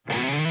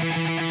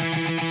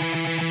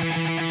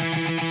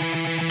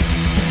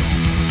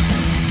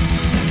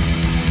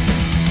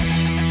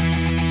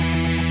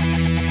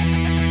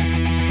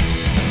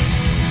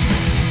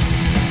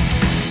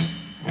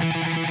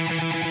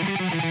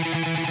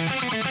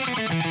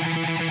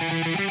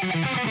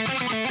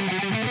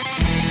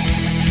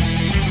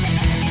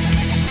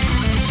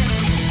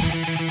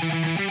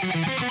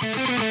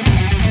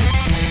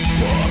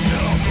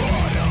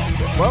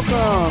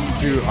Welcome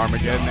to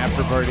Armageddon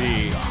After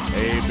Party,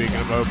 a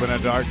beacon of hope in a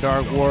dark,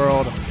 dark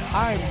world.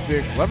 I'm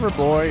Dick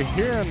Loverboy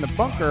here in the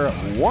bunker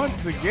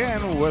once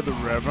again with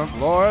Reverend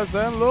Flores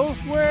and Lil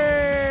Squay.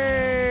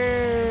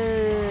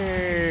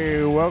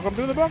 Welcome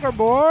to the bunker,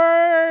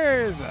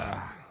 boys.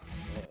 I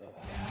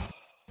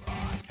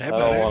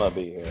don't want to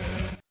be here.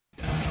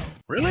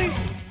 Really?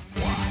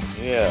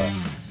 Yeah.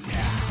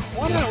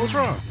 Why not? What's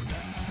wrong?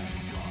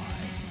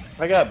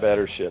 I got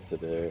better shit to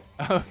do.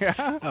 Oh,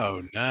 yeah?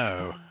 Oh,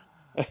 no.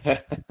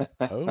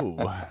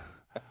 Oh.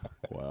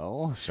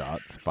 Well,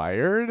 shots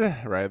fired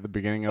right at the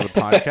beginning of the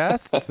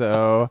podcast.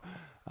 So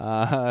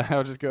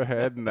I'll just go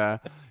ahead and,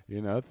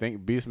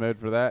 thank Beast Mode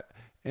for that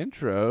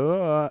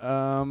intro.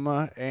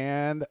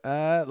 And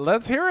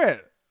let's hear it.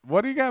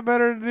 What do you got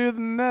better to do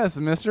than this,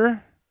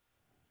 mister?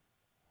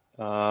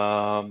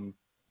 Um,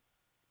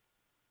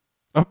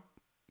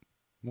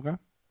 Okay.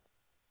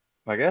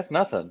 I guess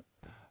nothing.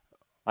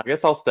 I guess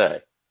I'll stay.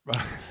 I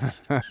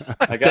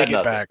got Take it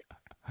nothing. back.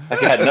 I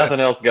got nothing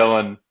else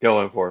going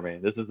for me.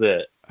 This is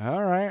it.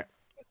 All right.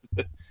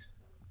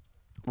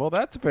 Well,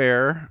 that's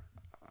fair.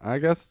 I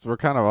guess we're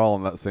kind of all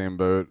in that same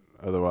boat.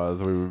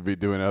 Otherwise, we would be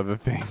doing other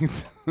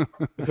things.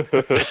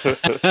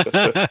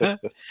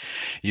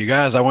 You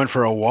guys, I went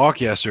for a walk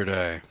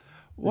yesterday.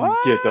 What?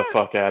 Get the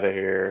fuck out of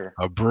here.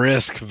 A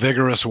brisk,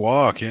 vigorous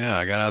walk. Yeah,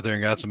 I got out there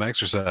and got some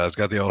exercise.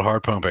 Got the old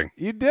heart pumping.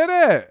 You did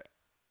it.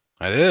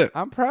 I did.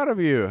 I'm proud of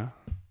you.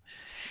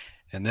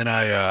 And then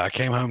I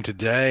came home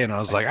today and I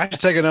was like, I should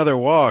take another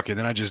walk. And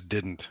then I just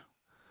didn't.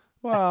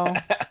 Well,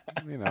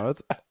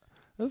 it's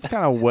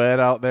kind of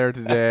wet out there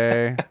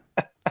today.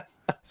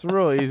 It's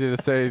real easy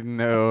to say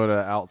no to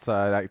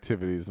outside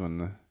activities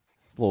when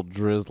it's a little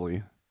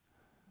drizzly.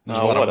 There's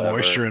Oh, a lot whatever. of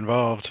moisture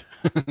involved.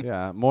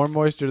 Yeah, more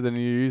moisture than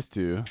you used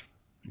to.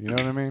 You know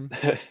what I mean?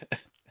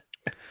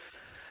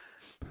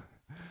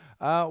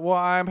 Well,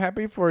 I'm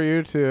happy for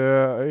you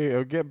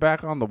to get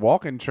back on the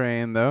walking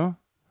train, though.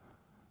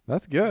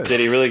 That's good. Did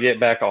he really get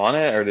back on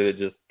it, or did it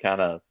just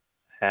kind of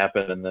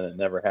happen and then it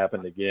never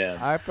happened again?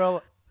 I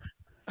feel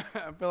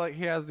like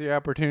he has the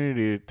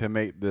opportunity to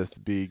make this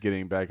be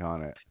getting back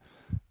on it.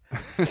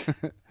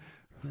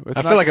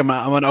 I feel like I'm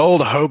an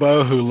old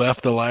hobo who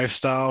left the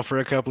lifestyle for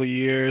a couple of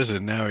years,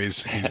 and now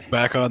he's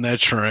back on that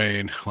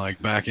train,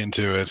 like back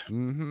into it.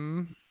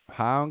 Mm-hmm.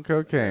 High on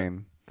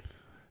cocaine.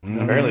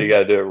 Mhm. Apparently, you got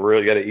to do it real.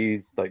 You got to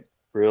ease like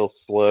real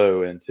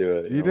slow into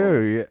it. You don't wanna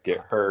do. Get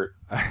hurt.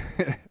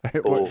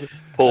 Pull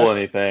Pull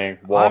anything.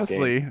 Walking.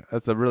 Honestly,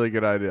 that's a really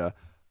good idea.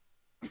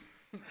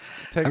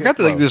 Take I've it got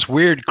slow. like this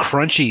weird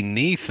crunchy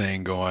knee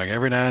thing going.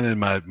 Every now and then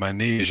my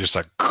knee is just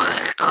like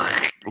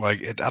I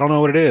don't know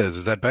what it is.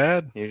 Is that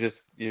bad? You're just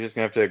gonna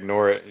have to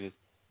ignore it. You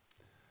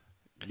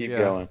just keep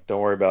going.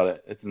 Don't worry about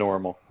it. It's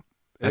normal.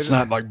 It's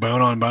not like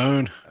bone on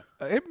bone.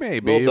 It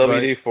may be, Little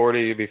but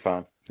WD-40, you'll be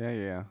fine.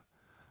 yeah.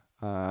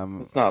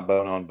 It's not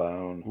bone on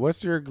bone.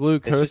 What's your It's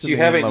glucose just you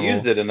haven't level?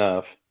 used it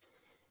enough.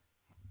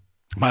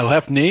 My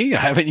left knee? I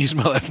haven't used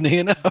my left knee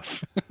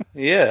enough.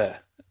 Yeah.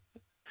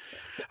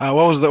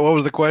 What was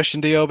the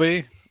question,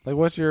 DLB? Like,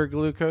 what's your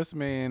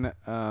glucosamine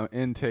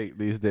intake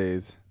these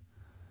days?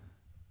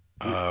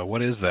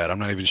 What is that? I'm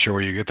not even sure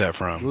where you get that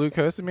from.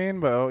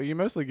 Glucosamine? Well, you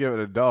mostly give it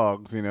to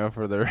dogs,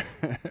 for their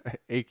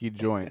achy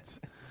joints.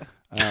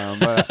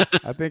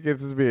 But I think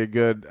it's just be a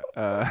good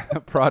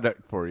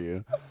product for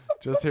you.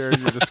 Just hearing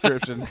your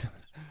descriptions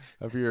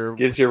of your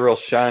Gives you a real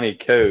shiny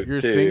coat.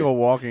 your too. single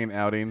walking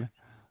outing.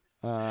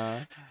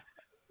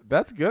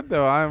 That's good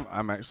though. I'm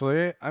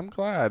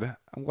glad.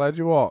 I'm glad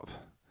you walked.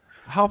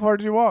 How far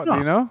did you walk? Do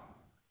you know?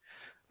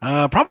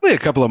 Probably a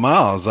couple of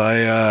miles.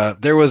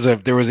 There was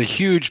a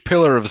huge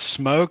pillar of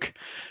smoke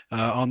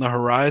on the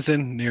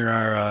horizon near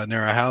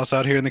our house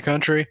out here in the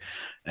country,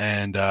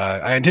 and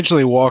I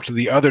intentionally walked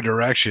the other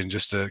direction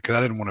just because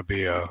I didn't want to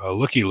be a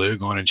looky-loo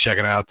going and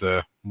checking out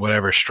the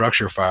whatever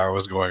structure fire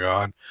was going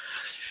on,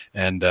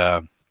 and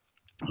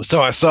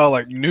so I saw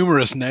like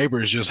numerous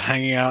neighbors just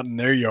hanging out in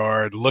their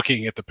yard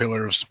looking at the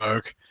pillar of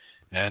smoke,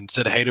 and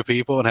said hey to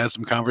people and had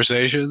some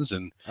conversations,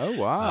 and Oh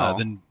wow.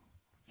 then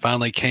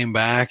finally came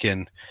back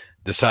and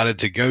decided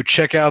to go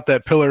check out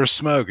that pillar of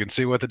smoke and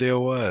see what the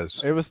deal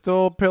was. It was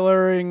still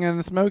pillaring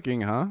and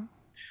smoking, huh?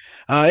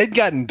 It'd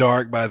gotten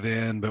dark by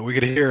then, but we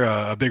could hear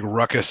a big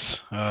ruckus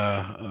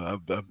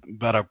about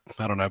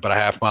a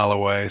half mile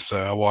away.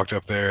 So I walked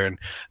up there, and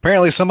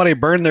apparently somebody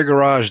burned their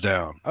garage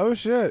down. Oh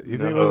shit! You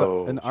think it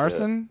was an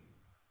arson?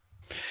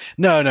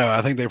 No,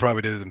 I think they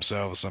probably did it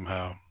themselves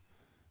somehow.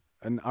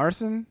 An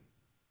arson?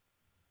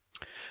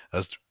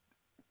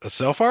 A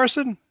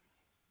self-arson?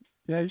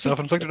 Yeah, you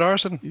Self-inflicted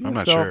arson? I'm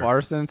not sure.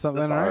 Self-arson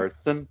something, right?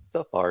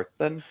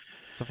 Self-arson.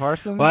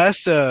 Self-arson? Well,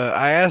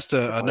 I asked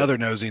another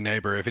nosy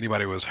neighbor if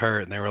anybody was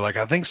hurt, and they were like,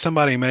 I think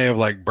somebody may have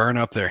like burned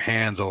up their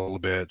hands a little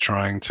bit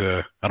trying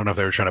to, I don't know if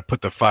they were trying to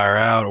put the fire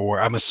out,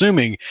 or I'm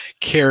assuming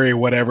carry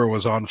whatever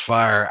was on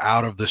fire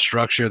out of the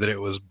structure that it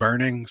was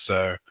burning.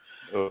 So,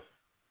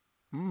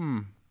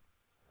 Yeah,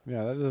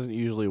 that doesn't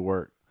usually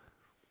work.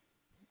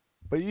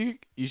 But you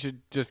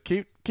should just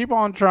keep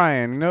on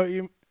trying.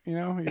 You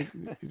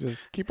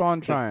just keep on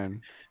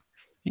trying.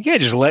 You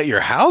can't just let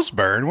your house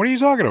burn. What are you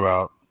talking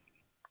about?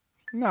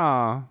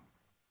 Nah.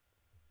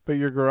 But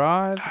your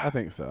garage, I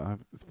think so.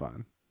 It's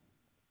fine.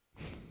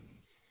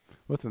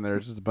 What's in there?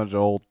 It's just a bunch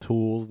of old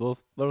tools.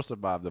 They'll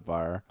survive the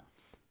fire.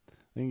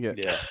 You can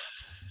get. Yeah.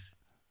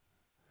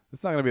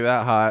 It's not gonna be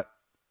that hot.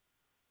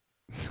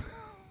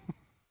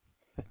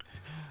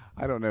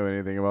 I don't know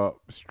anything about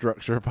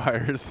structure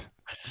fires.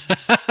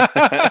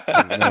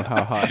 I don't know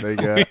how hot they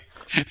get.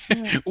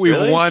 We've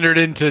Really? wandered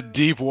into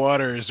deep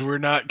waters. We're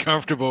not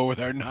comfortable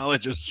with our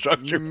knowledge of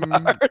structure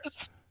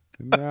fires.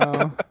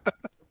 No.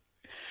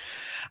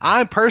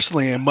 I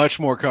personally am much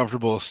more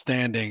comfortable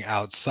standing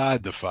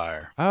outside the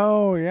fire.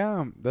 Oh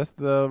yeah, that's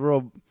the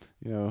real,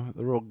 the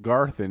real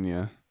Garth in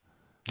you.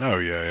 Oh,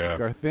 yeah.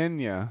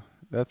 Garthenia.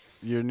 That's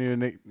your new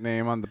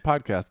nickname on the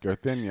podcast,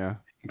 Garthenia.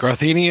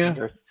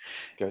 Garthenia?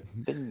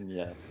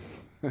 Garthenia.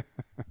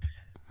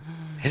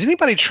 Has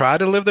anybody tried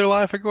to live their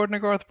life according to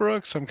Garth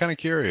Brooks? I'm kind of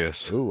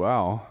curious. Oh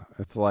wow,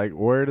 it's like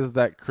where does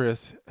that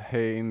Chris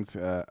Haynes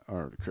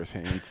or Chris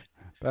Haynes?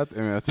 That's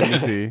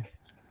MSNBC.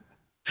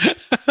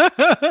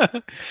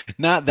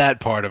 Not that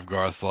part of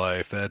Garth's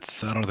life. I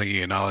don't think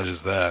he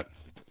acknowledges that.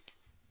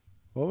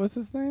 What was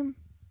his name?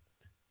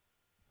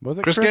 Was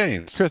it Chris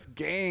Gaines. Chris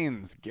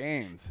Gaines.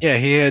 Yeah,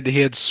 he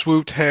had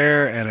swooped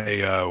hair and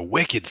a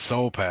wicked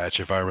soul patch,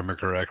 if I remember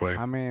correctly.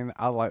 I mean,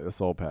 I like the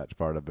soul patch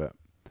part of it.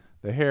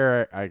 The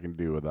hair I can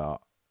do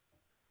without.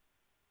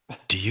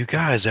 Do you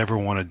guys ever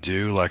want to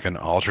do like an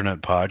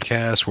alternate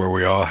podcast where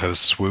we all have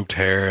swooped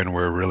hair and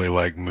we're really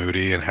like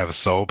moody and have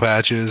soul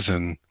patches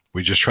and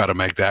we just try to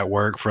make that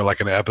work for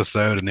like an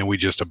episode and then we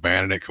just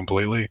abandon it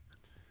completely?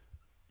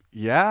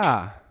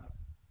 Yeah,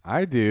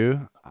 I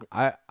do.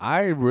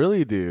 I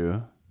really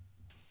do.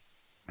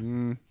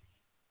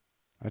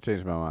 I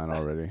changed my mind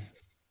already.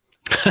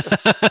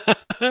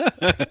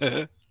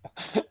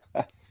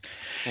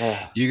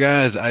 You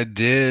guys, I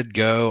did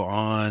go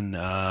on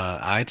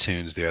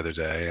iTunes the other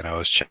day and I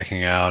was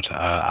checking out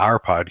our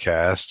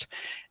podcast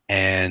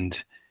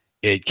and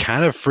it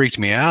kind of freaked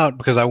me out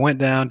because I went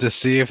down to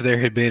see if there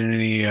had been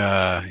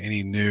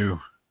any new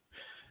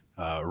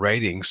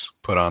ratings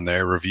put on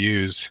there,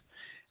 reviews,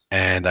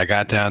 and I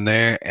got down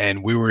there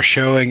and we were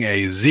showing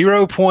a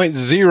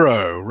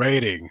 0.0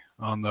 rating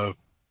on the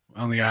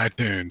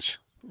iTunes.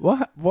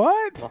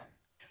 What?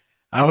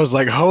 I was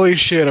like, holy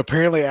shit,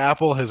 apparently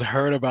Apple has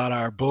heard about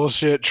our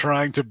bullshit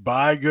trying to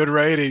buy good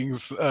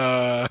ratings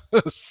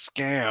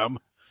scam,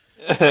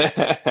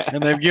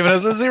 and they've given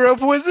us a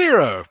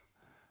 0.0.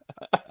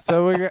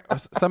 So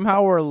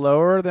somehow we're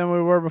lower than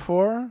we were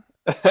before?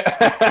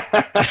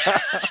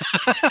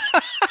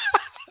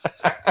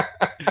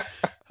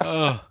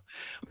 Oh,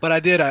 but I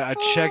did. I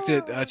checked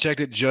it. I checked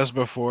it just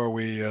before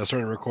we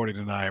started recording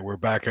tonight. We're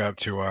back up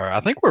to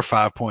I think we're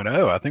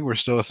 5.0. I think we're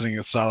still listening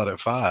at solid at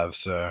 5.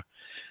 So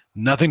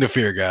nothing to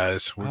fear,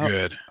 guys. We're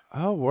good.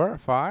 Oh, we're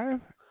at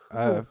 5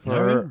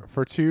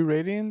 for 2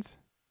 ratings.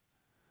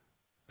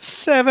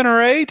 7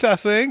 or 8, I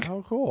think.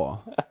 Oh,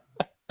 cool.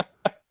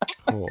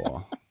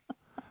 Cool.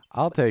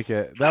 I'll take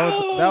it. That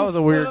was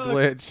a weird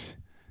glitch.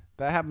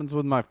 That happens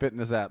with my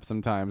fitness app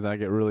sometimes, and I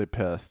get really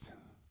pissed.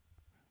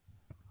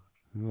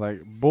 It's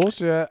like,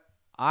 bullshit.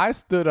 I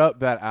stood up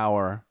that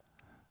hour.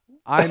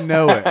 I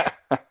know it.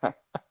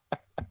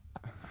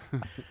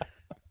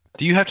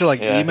 Do you have to Yeah, I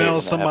hate email when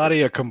that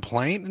somebody a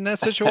complaint in that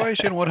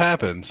situation? What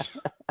happens?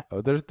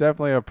 Oh, there's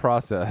definitely a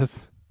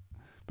process,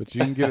 but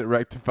you can get it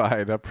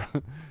rectified.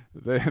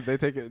 They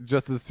take it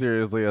just as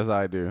seriously as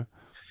I do.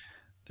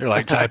 They're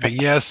like typing,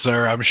 yes,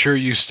 sir, I'm sure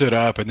you stood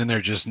up. And then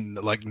they're just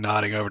like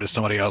nodding over to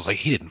somebody else like,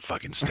 he didn't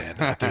fucking stand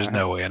up. There's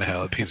no way in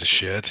hell, a piece of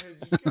shit.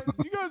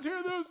 You guys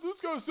hear this?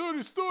 This guy said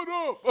he stood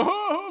up.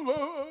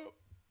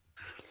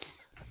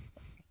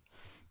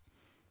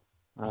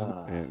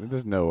 Yeah,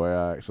 there's no way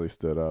I actually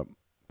stood up.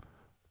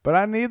 But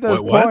I need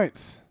those What?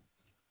 points.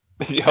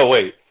 Oh,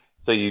 wait.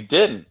 So you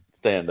didn't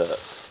stand up?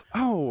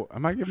 Oh,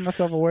 am I giving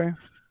myself away? I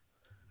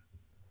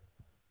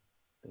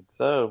think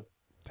so.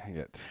 Dang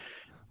it.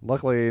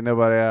 Luckily,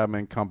 nobody I'm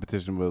in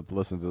competition with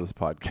listens to this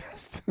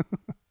podcast.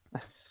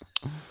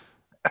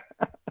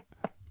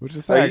 Which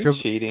is sad Are you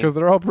cheating? because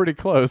they're all pretty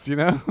close, you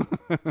know?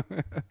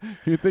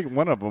 You'd think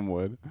one of them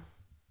would. I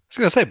was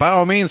going to say, by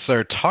all means,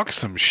 sir, talk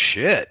some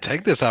shit.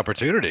 Take this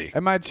opportunity.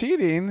 Am I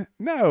cheating?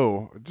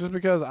 No. Just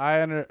because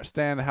I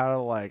understand how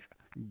to,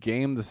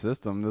 game the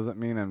system doesn't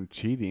mean I'm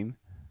cheating.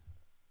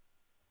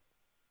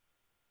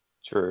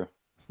 True.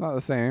 It's not the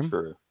same.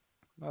 True.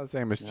 Not the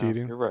same as No,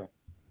 cheating. You're right.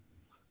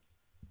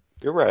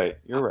 You're right.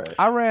 You're right.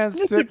 I ran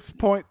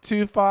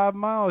 6.25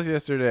 miles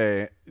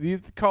yesterday. Do you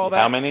call that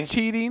How many?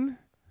 cheating?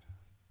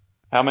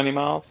 How many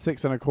miles?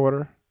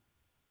 6.25.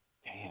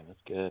 Damn,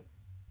 that's good.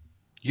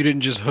 You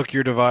didn't just hook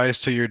your device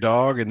to your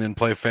dog and then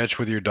play fetch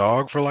with your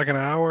dog for like an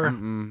hour?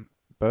 Mm-mm.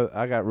 But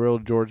I got real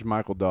George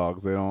Michael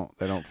dogs. They don't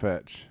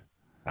fetch.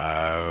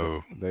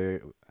 Oh. They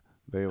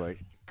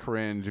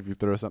cringe if you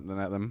throw something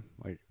at them,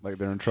 like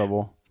they're in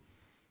trouble.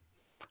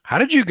 How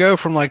did you go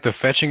from like the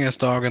fetchingest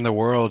dog in the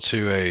world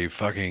to a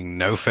fucking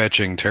no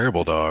fetching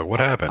terrible dog? What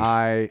happened?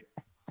 I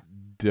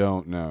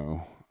don't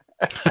know.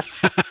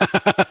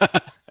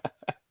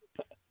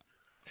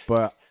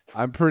 But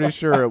I'm pretty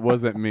sure it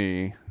wasn't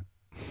me.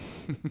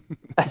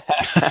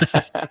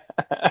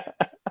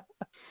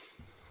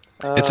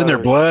 It's in their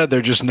blood.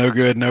 They're just no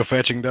good, no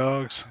fetching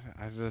dogs.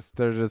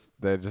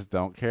 They just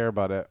don't care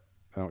about it.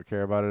 They don't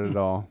care about it at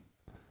all.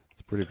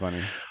 It's pretty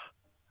funny.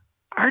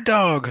 Our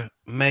dog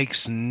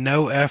makes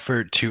no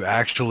effort to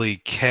actually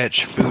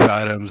catch food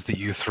items that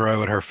you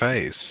throw at her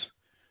face.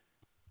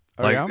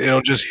 Oh, Like yeah?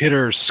 it'll just hit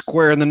her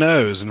square in the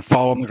nose and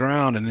fall on the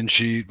ground, and then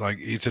she like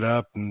eats it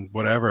up and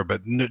whatever.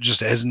 But just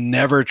has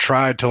never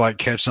tried to like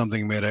catch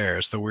something midair.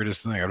 It's the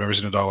weirdest thing. I've never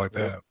seen a dog like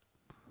that.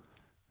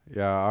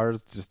 Yeah,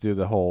 ours just do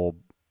the whole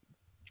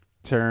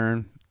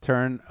turn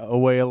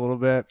away a little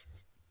bit,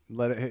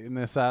 let it hit in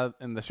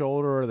the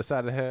shoulder or the side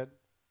of the head.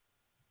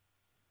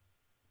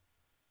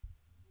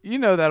 You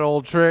know that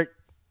old trick.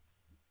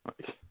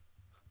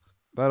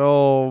 That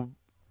old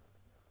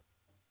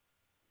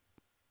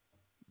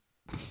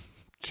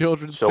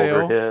children's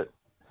Shoulder tale.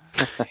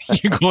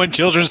 hit. You going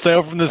children's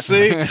tale from the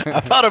sea? I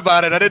thought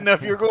about it. I didn't know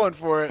if you were going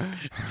for it.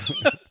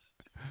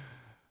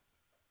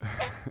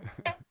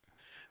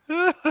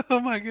 Oh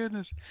my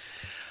goodness.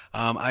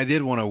 I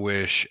did want to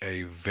wish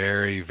a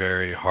very,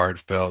 very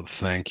heartfelt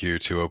thank you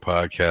to a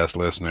podcast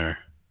listener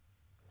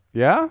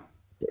Yeah?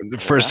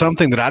 for Yeah.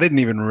 something that I didn't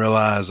even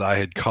realize I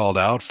had called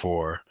out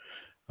for.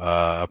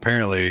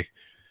 Apparently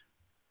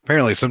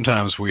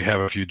sometimes we have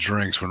a few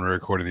drinks when we're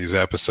recording these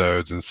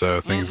episodes, and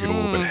so things get a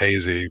little bit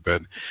hazy.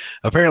 But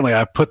apparently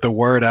I put the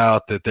word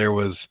out that there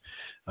was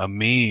a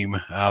meme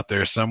out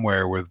there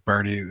somewhere with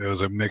Bernie. There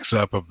was a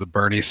mix-up of the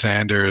Bernie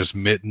Sanders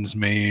mittens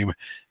meme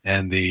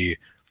and the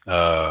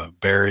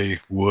Barry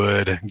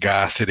Wood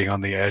guy sitting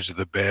on the edge of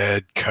the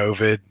bed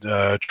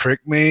COVID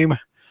trick meme.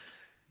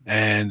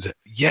 And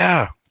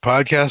yeah,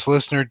 podcast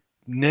listener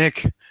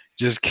Nick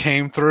just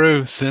came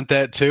through, sent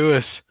that to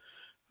us.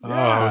 Oh, I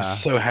Yeah.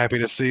 was so happy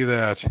to see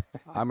that.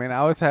 I mean,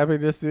 I was happy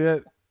to see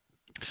it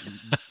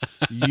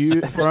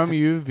from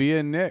you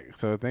via Nick.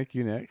 So thank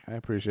you, Nick. I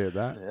appreciate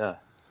that. Yeah.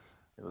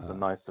 It was a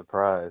nice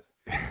surprise.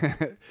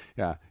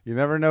 Yeah, you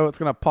never know what's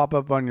gonna pop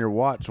up on your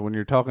watch when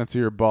you're talking to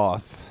your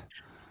boss.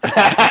 But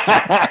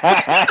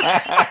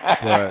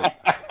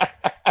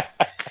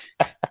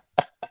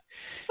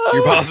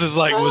Your boss is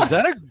like, was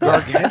that a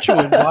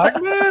gargantuan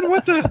black man?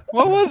 What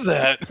was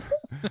that?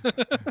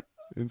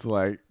 it's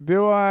like,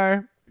 do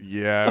I?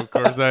 Yeah, of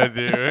course I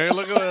do. Hey,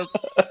 look at this.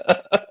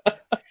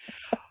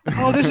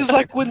 Oh, this is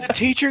like when the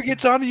teacher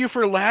gets onto you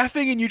for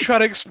laughing and you try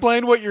to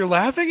explain what you're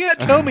laughing at?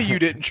 Tell me you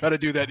didn't try to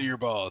do that to your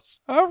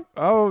boss.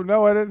 Oh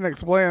no, I didn't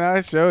explain.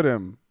 I showed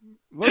him.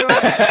 Look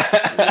at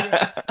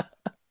that.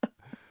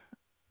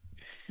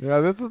 Yeah,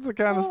 this is the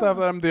kind of stuff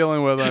that I'm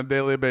dealing with on a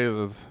daily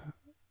basis.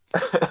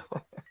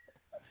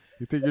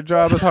 You think your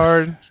job is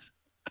hard?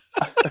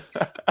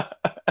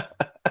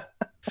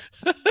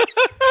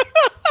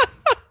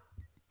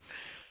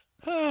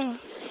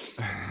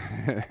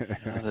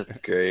 That's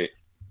great.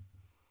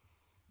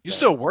 You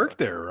still work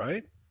there,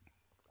 right?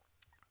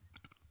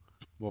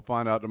 We'll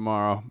find out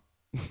tomorrow.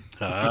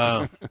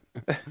 Oh.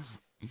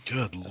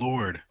 Good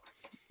Lord.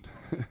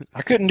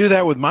 I couldn't do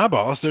that with my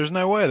boss. There's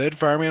no way. They'd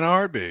fire me in a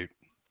heartbeat.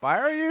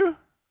 Fire you?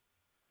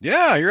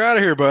 Yeah, you're out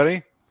of here,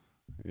 buddy.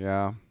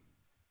 Yeah.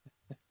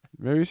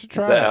 Maybe you should Is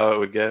try that it. how it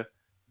would go?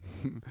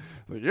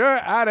 You're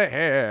out of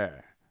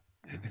here.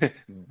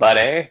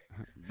 Buddy.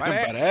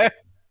 Buddy.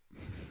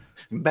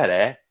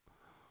 Buddy.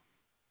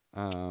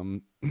 No,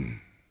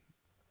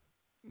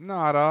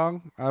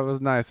 dog. That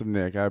was nice of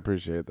Nick. I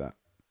appreciate that.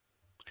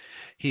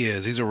 He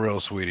is. He's a real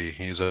sweetie.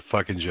 He's a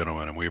fucking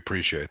gentleman, and we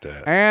appreciate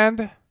that.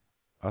 And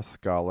a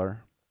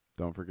scholar.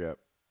 Don't forget.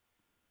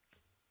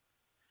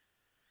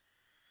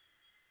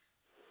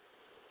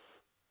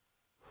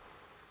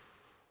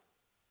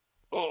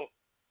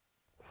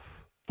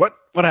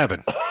 What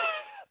happened?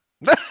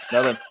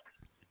 Nothing.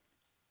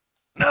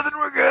 Nothing.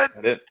 We're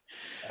good.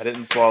 I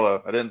didn't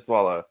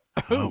swallow.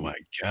 Oh my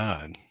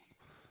God.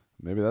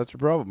 Maybe that's your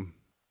problem.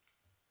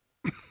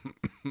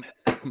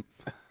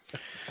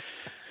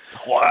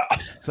 Wow.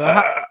 So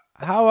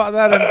how about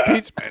that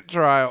impeachment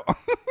trial?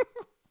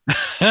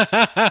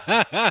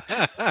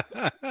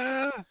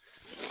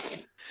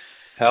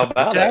 How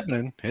about It's it?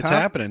 happening. It's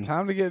happening.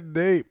 Time to get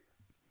deep.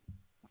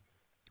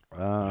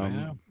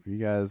 Yeah. You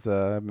guys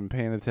have been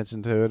paying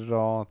attention to it at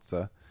all? It's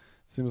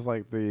seems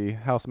like the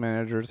House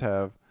managers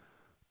have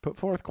put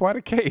forth quite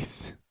a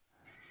case.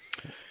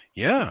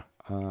 Yeah.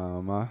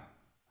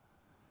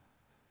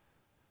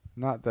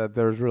 Not that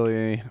there's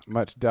really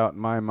much doubt in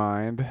my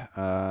mind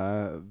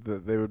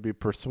that they would be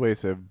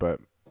persuasive, but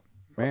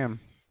man,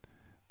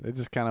 they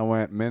just kind of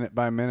went minute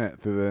by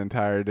minute through the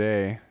entire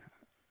day,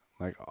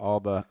 like all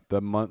the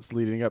months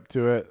leading up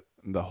to it,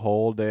 the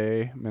whole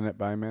day, minute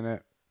by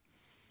minute.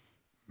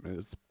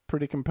 It's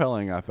pretty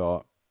compelling, I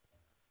thought.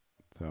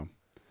 So,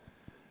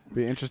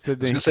 be interested I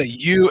was to gonna say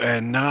you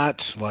and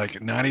not like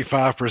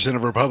 95%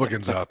 of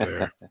Republicans out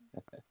there.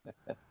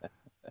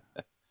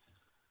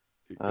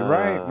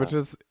 right, which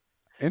is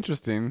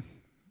interesting.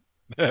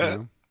 You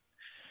know?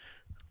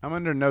 I'm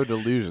under no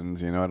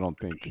delusions, I don't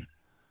think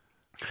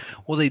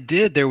Well, they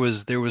did. There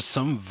was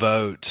some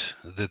vote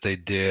that they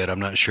did. I'm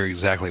not sure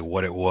exactly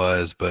what it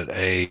was, but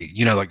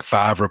like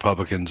 5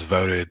 Republicans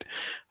voted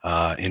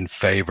in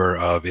favor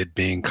of it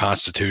being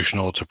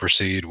constitutional to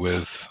proceed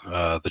with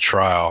the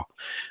trial.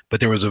 But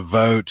there was a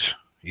vote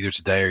either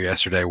today or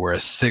yesterday where a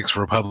 6th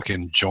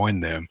Republican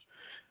joined them.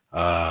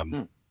 Um,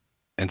 Hmm.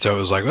 and so it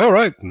was like, all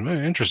right,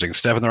 interesting,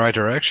 step in the right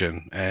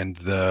direction. And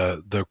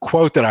the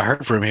quote that I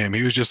heard from him,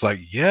 he was just like,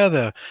 yeah,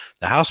 the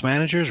House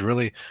managers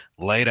really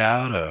laid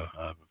out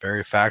a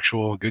very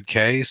factual, good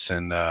case.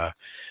 And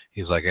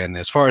he's like, and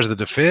as far as the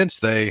defense,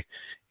 it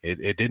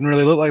didn't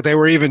really look like they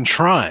were even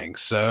trying.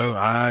 So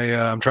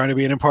I'm trying to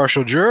be an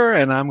impartial juror,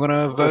 and I'm going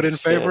to Oh vote in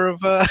shit. favor of.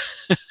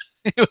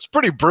 It was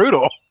pretty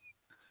brutal.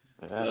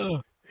 Yeah.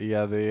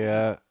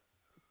 Yeah,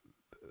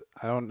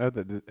 I don't know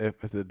that if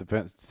the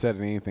defense said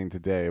anything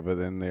today, but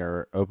in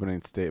their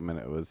opening statement,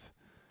 it was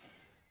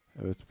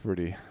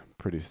pretty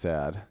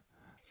sad.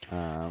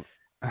 Um,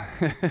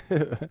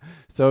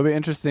 so it'll be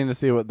interesting to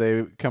see what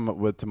they come up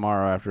with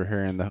tomorrow after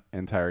hearing the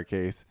entire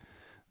case.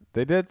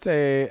 They did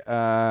say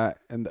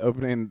in the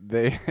opening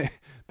that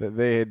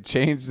they had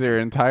changed their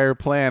entire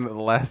plan at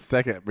the last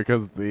second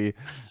because the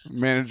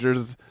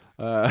manager's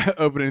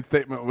opening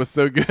statement was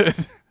so good.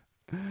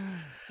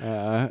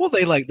 Well,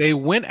 they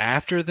went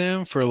after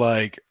them for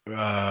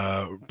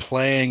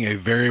playing a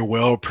very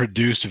well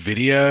produced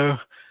video.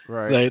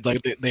 Right.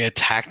 They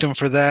attacked him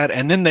for that,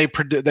 and then they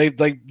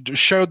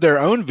showed their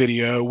own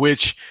video,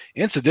 which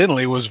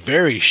incidentally was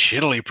very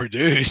shittily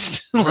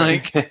produced.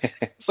 Right.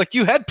 It's like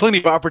you had plenty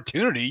of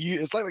opportunity.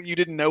 It's like you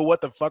didn't know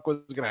what the fuck was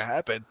going to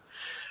happen.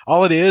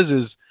 All it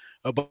is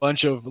a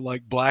bunch of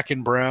like black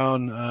and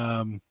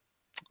brown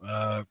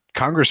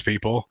Congress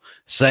people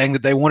saying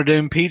that they wanted to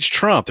impeach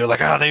Trump. They're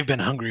like, oh, they've been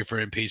hungry for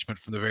impeachment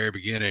from the very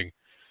beginning.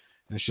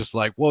 And it's just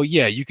like, well,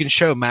 yeah, you can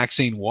show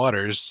Maxine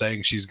Waters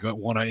saying she's going to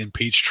want to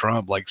impeach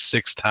Trump like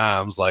 6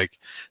 times. Like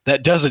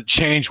that doesn't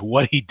change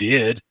what he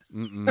did.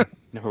 Mm-mm.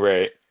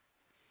 Right.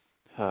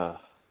 Huh.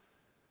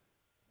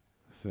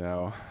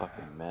 So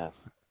Fucking mess.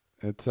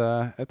 it's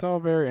all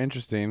very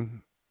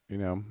interesting. You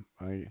know,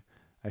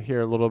 I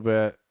hear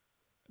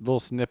little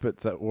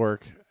snippets at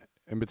work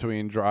in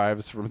between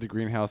drives from the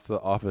greenhouse to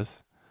the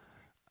office,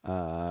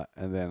 and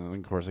then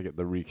of course I get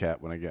the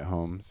recap when I get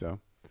home. So,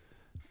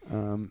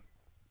 um,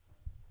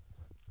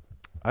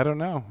 I don't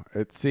know.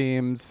 It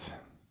seems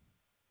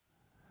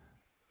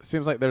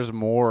like there's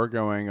more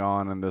going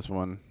on in this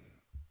one.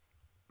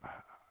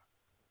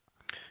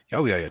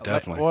 Oh yeah,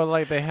 definitely.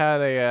 Like they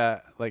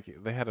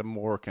had a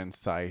more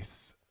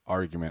concise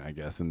argument, I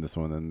guess, in this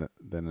one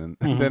than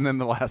in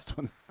the last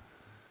one.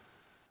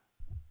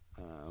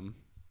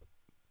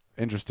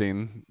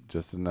 Interesting,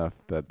 just enough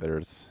that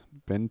there's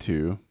been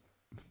 2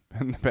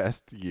 in the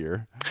past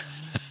year.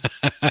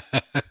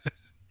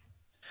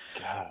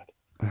 God.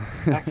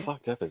 How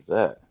fucked up is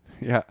that?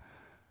 Yeah,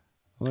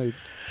 like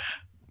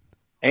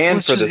And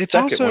Well, for the it's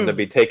second one to also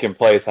be taking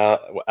place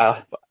out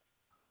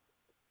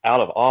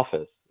of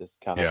office is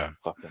kind of yeah.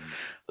 fucking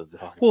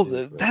bizarre Well,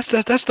 too. But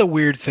that's the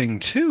weird thing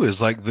too.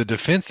 Is like the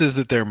defenses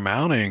that they're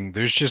mounting.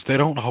 They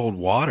don't hold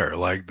water.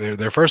 Like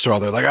they're first of all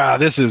they're like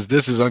this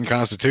is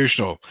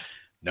unconstitutional.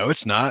 No,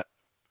 it's not.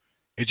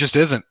 It just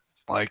isn't.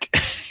 Like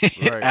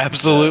it right.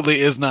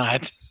 absolutely is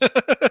not.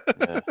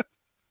 yeah.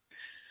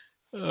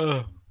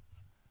 Uh,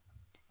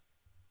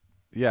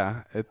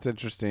 Yeah, it's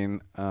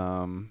interesting.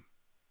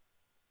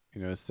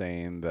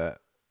 Saying that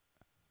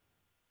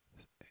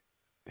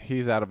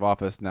he's out of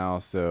office now,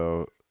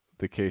 so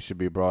the case should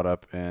be brought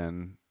up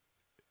in,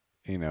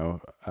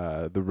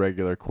 the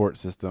regular court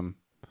system.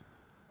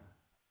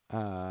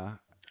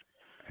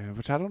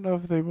 Which I don't know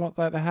if they want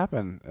that to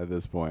happen at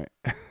this point.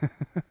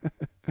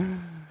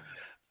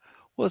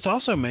 Well, it's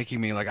also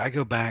making me like I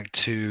go back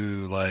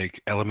to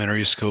like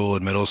elementary school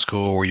and middle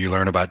school where you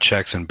learn about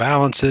checks and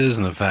balances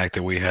and the fact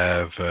that we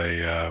have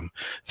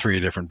 3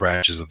 different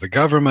branches of the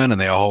government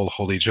and they all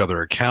hold each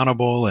other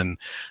accountable and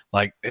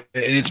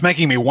it's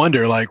making me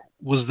wonder like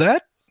was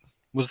that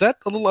a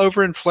little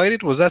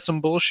overinflated? Was that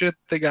some bullshit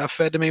that got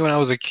fed to me when I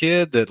was a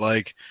kid that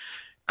like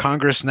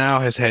Congress now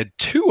has had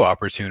 2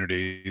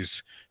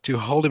 opportunities to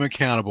hold him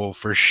accountable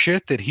for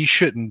shit that he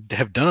shouldn't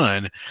have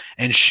done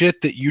and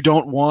shit that you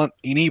don't want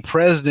any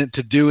president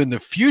to do in the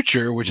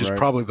future, which is Right.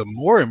 probably the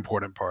more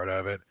important part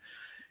of it.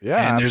 Yeah,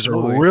 And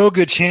absolutely. there's a real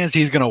good chance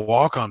he's going to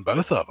walk on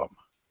both of them.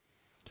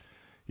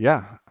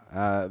 Yeah,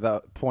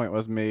 that point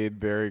was made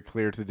very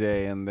clear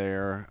today in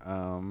their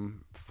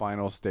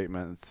final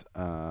statements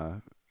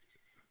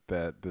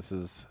that this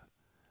is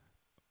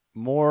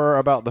more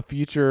about the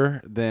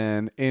future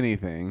than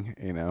anything.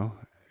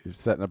 You're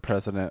setting a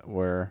precedent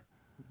where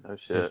No he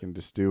shit. can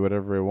just do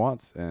whatever he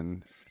wants,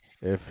 and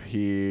if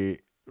he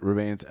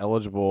remains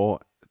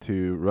eligible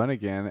to run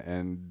again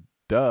and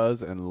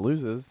does and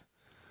loses,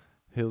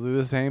 he'll do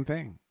the same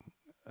thing.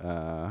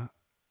 Uh,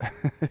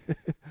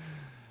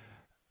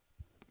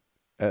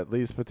 at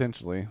least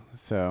potentially.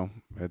 So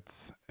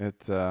it's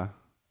I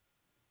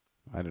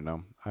don't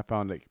know. I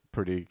found it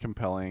pretty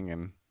compelling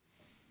and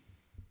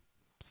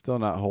still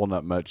not holding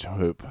up much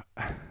hope.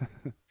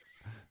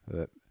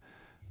 that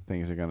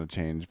things are going to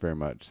change very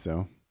much.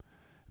 So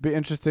it'd be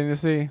interesting to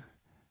see.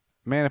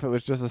 Man, if it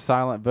was just a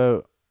silent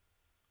vote,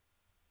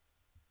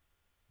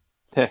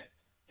 it'd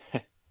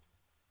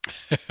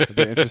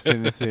be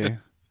interesting to see.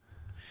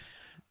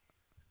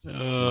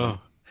 Oh,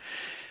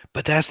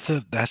 but that's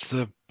the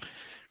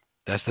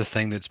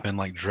thing that's been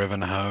like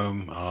driven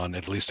home on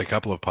at least a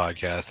couple of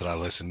podcasts that I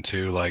listen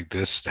to. Like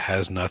this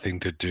has nothing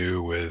to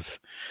do with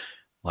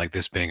like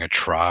this being a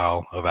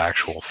trial of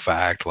actual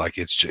fact. Like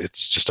it's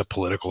just a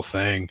political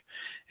thing.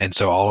 And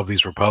so all of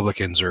these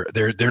Republicans are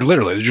they're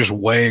literally they're just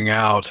weighing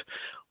out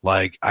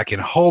like I can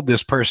hold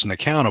this person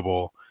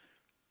accountable.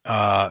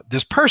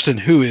 This person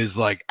who is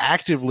like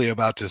actively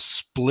about to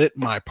split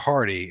my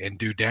party and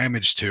do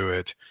damage to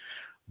it,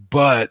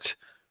 but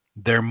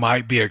there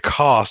might be a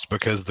cost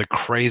because the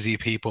crazy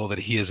people that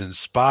he has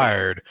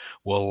inspired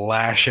will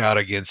lash out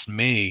against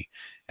me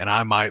and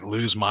I might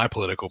lose my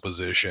political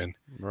position.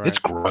 Right. It's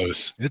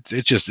gross. It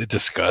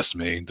disgusts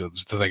me to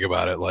think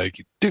about it.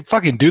 Like, dude,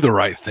 fucking do the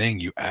right thing,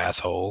 you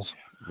assholes.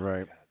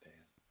 Right.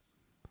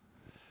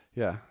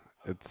 Yeah,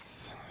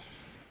 it's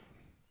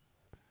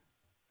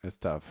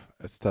tough.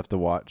 It's tough to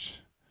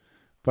watch,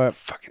 but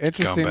Fucking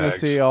interesting to scumbags.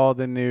 see all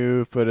the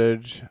new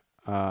footage.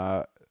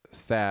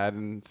 Sad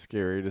and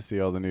scary to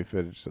see all the new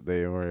footage that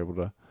they were able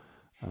to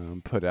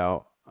put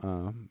out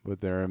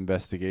with their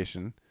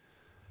investigation.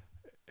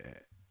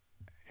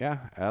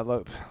 Yeah, it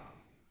looked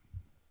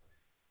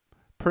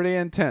pretty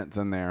intense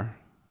in there,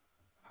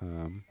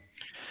 and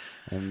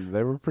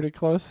they were pretty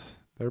close.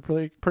 They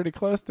were pretty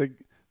close to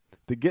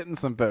getting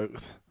some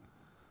folks.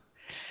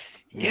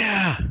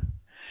 Yeah.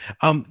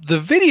 The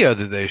video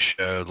that they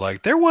showed,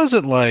 like, there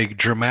wasn't like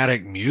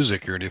dramatic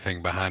music or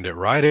anything behind it,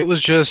 right? It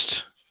was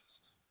just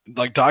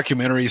like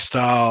documentary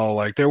style.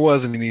 Like, there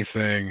wasn't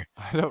anything.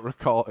 I don't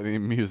recall any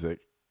music.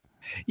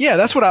 Yeah,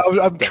 that's what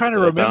I'm trying to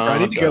remember. I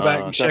need to go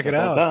back and check it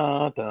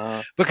out.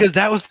 Because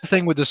that was the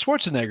thing with the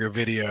Schwarzenegger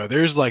video.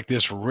 There's like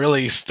this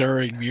really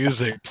stirring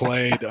music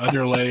played,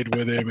 underlaid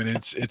with him, and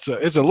it's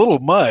a little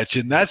much.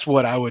 And that's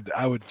what I would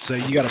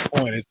say. You got a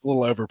point. It's a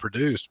little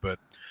overproduced, but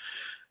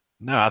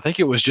no, I think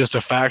it was just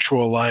a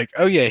factual like,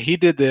 oh yeah, he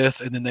did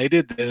this, and then they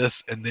did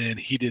this, and then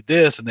he did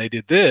this, and they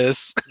did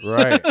this.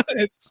 Right.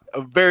 It's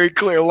a very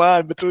clear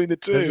line between the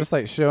two. They're just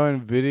like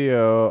showing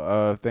video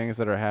of things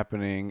that are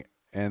happening,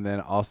 and then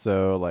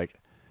also like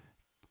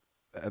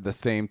at the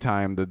same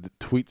time the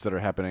tweets that are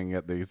happening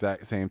at the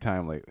exact same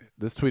time. Like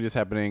this tweet is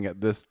happening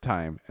at this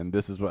time, and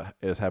this is what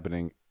is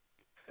happening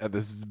at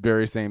this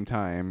very same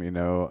time. You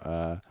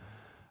know,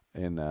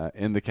 in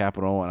the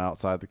Capitol and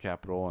outside the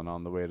Capitol and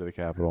on the way to the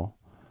Capitol.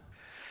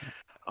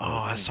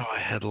 Oh, I saw a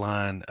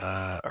headline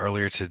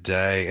earlier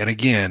today. And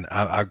again,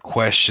 I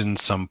questioned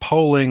some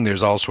polling.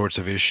 There's all sorts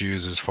of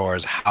issues as far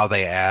as how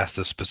they asked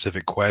a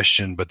specific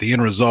question. But the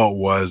end result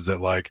was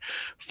that like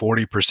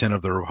 40%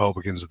 of the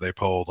Republicans that they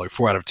polled, like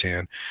 4 out of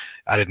 10,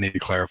 I didn't need to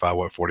clarify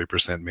what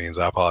 40% means.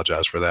 I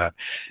apologize for that.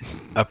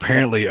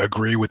 Apparently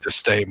agree with the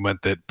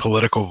statement that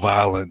political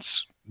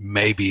violence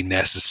may be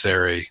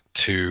necessary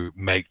to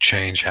make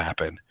change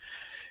happen.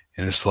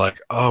 And it's like,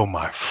 oh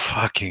my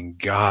fucking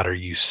God, are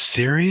you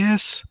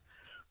serious?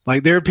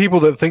 Like, there are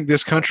people that think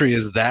this country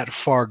is that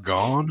far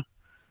gone.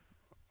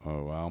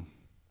 Oh wow.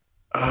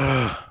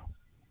 Ugh.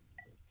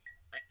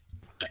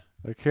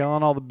 They're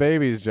killing all the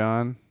babies,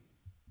 John.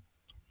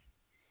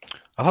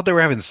 I thought they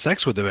were having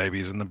sex with the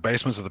babies in the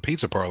basements of the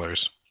pizza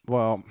parlors.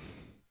 Well,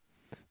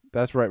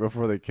 that's right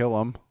before they kill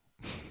them.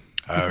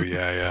 Oh,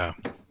 yeah.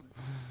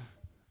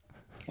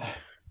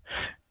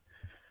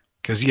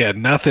 Because, yeah,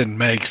 nothing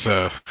makes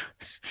a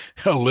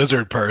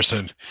lizard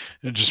person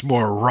just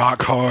more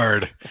rock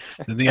hard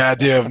than the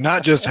idea of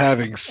not just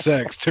having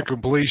sex to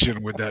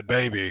completion with that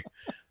baby,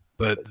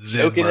 but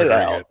then Choking it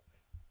murdering out.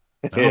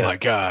 it. Oh my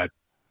God.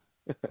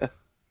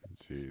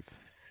 Jeez.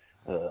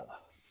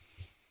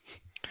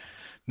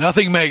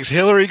 Nothing makes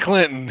Hillary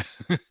Clinton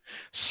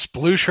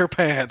sploosh her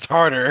pants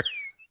harder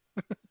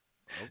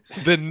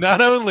than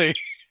not only.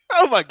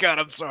 Oh my God,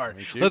 I'm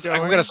sorry. Keep I'm going.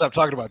 going to stop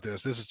talking about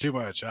this. This is too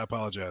much. I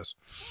apologize.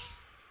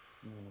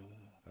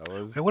 That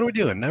was, Hey, what are we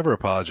doing? Never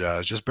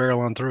apologize. Just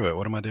barrel on through it.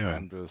 What am I doing?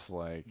 I'm just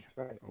like,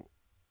 Right.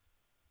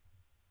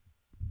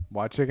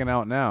 why chicken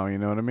out now? You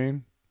know what I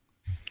mean?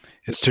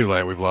 It's too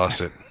late. We've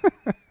lost it.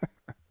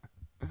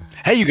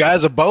 Hey, you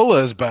guys,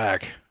 Ebola is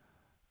back.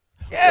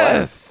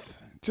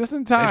 Yes, just in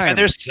They've time. had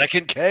their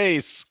second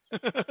case.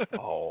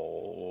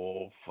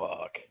 Oh,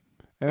 fuck.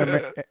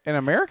 In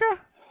America?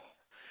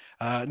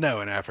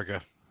 No, in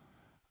Africa.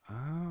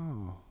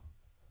 Oh.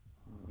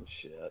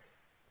 Shit.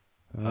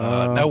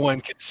 No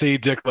one could see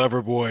Dick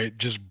Loverboy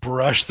just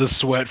brush the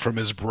sweat from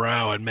his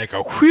brow and make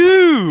a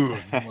whew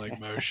like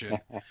motion.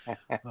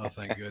 Oh,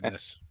 thank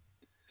goodness.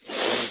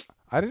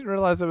 I didn't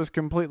realize it was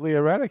completely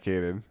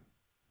eradicated.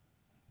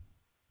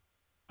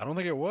 I don't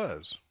think it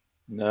was.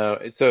 No,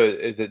 so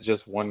is it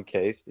just one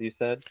case, you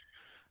said?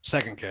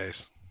 Second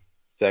case.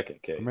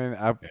 Second case. I mean,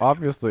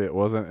 obviously it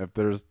wasn't if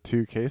there's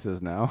 2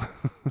 cases now.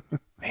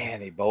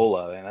 Man,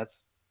 Ebola, man, that's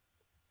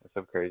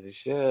some crazy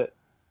shit.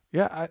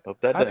 Yeah, Hope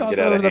that I doesn't thought get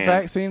there out was of a hand.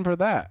 vaccine for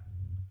that.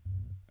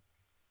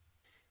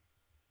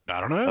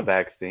 I don't A know.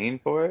 vaccine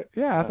for it?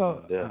 Yeah,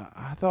 Oh, yeah.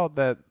 I thought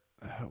that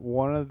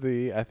one of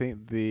I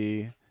think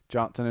the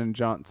Johnson and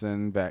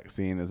Johnson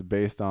vaccine is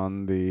based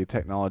on the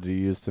technology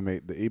used to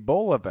make the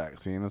Ebola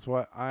vaccine. Is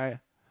what I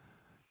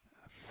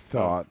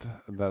thought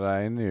that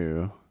I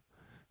knew.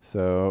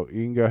 So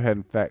you can go ahead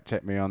and fact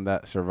check me on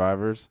that,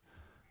 survivors.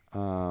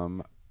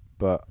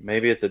 But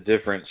Maybe it's a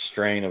different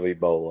strain of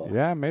Ebola.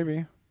 yeah,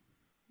 maybe,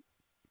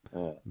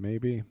 Uh,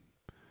 maybe.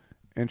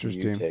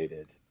 Interesting.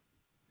 mutated.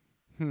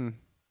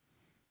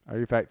 Are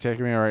you fact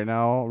checking me right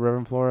now,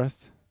 Reverend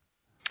Florist?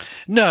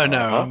 No,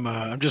 Uh-huh.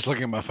 I'm just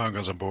looking at my phone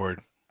because I'm bored.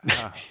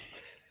 Ah,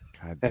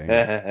 God dang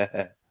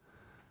it!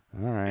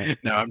 All right.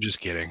 No, I'm just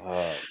kidding.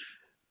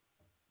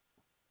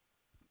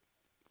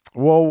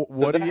 Well,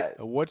 That,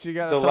 what you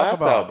got the to talk last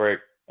about? outbreak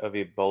of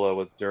Ebola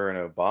was during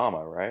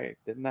Obama, right?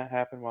 Didn't that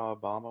happen while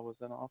Obama was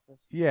in office?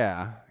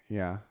 Yeah,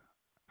 yeah.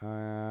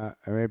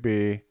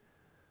 Maybe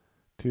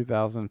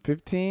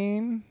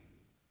 2015,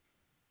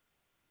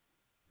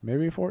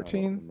 maybe I don't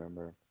 14,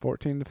 remember.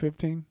 14 to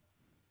 15.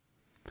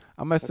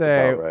 I'm gonna That's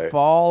say about right.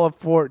 fall of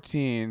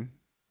 14,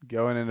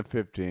 going into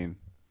 15.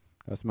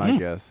 That's my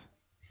guess.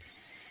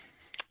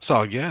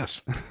 Solid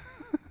guess.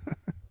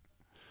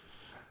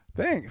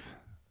 Thanks.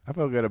 I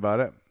feel good about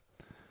it.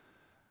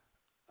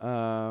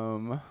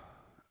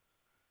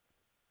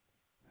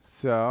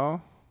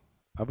 So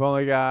I've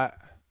only got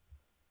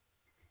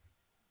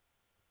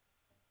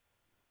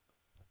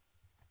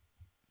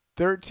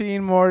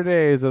 13 more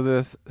days of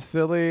this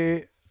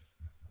silly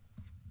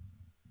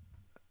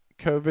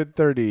COVID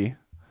 30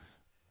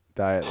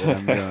 diet that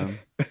I'm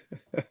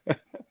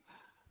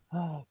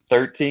doing.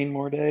 13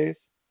 more days?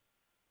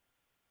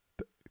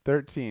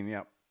 13,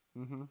 yep.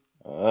 Mm-hmm.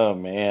 Oh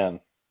man.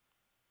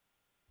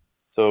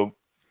 So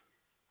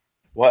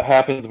what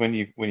happens when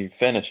you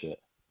finish it?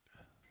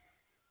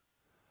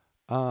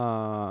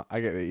 I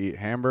get to eat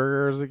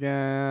hamburgers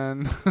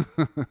again.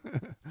 I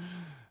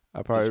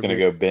You're probably just gonna make,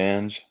 go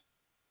binge?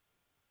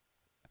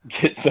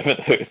 Get some of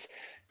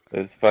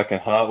those fucking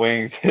hot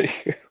wings.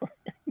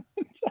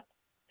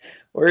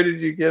 Where did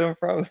you get them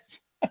from?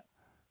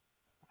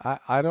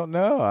 I don't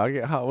know. I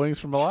get hot wings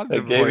from a lot of They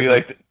different gave you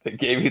places. they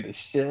gave you the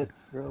shit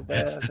real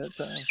bad that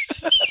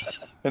time.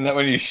 And that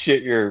when you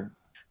shit your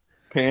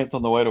pants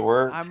on the way to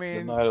work I the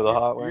mean, night of the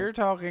hot wings? you're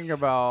talking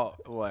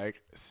about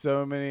like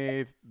so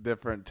many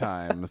different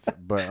times,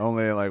 but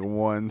only like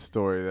one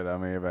story that I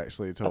may have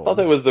actually I told. thought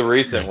that was the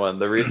recent one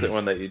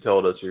that you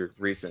told us, your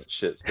recent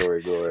shit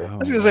story, Glory. Oh, I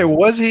was gonna say,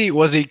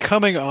 was he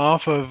coming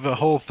off of a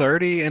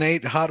Whole30 and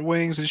ate hot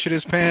wings and shit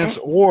his pants,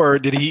 or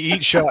did he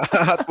eat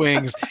hot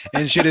wings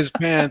and shit his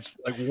pants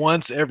like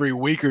once every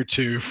week or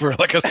two for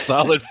like a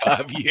solid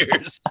 5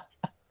 years?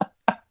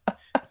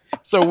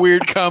 It's a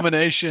weird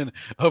combination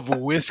of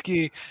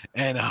whiskey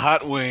and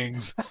hot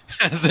wings,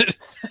 as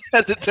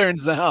it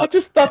turns I out.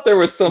 just thought there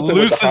was something with the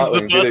Loosens hot the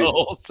wings. Did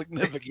butthole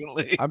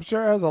significantly. I'm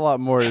sure it has a lot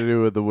more to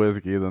do with the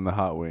whiskey than the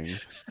hot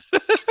wings.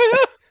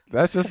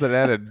 That's just an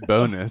added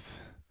bonus.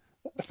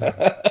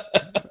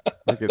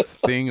 Make it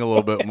sting a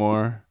little bit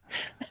more.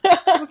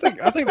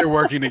 I think they're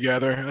working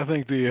together. I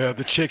think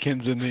the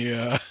chickens and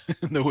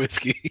the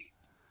whiskey.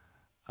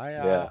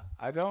 Yeah.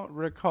 I don't A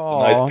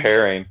recall. nice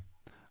pairing.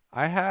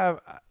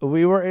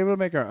 We were able to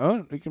make our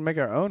own. We can make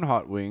our own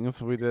hot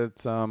wings. We did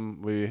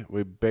some. We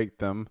baked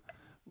them,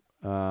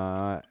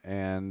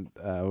 and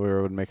we were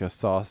able to make a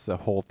sauce, a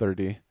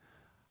Whole30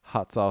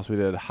 hot sauce. We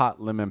did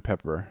hot lemon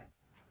pepper.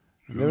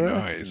 Ooh,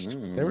 nice.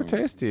 They were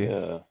tasty.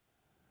 Yeah.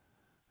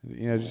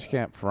 You know, just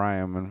can't fry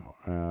them,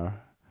 and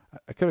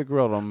I could have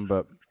grilled them,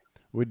 but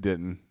we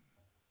didn't.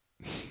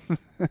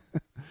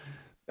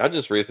 I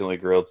just recently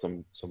grilled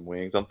some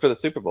wings for the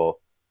Super Bowl.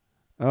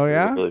 Oh They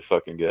yeah, were really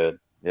fucking good.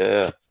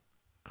 Yeah,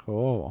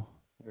 cool.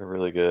 they're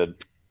really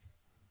good.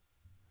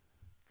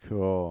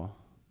 Cool.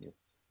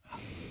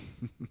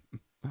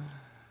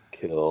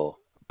 Cool.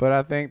 But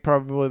I think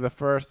probably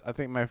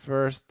my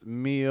first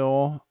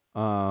meal,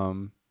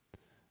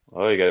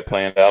 Oh, you got it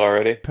planned out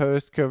already?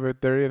 post COVID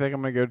 30, I think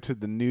I'm gonna go to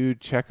the new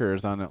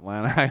Checkers on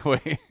Atlanta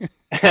Highway.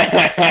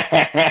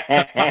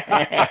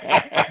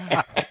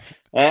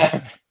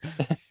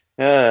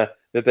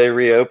 Did they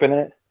reopen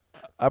it?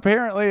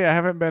 Apparently, I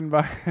haven't been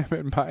by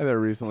there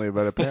recently,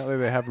 but apparently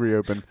they have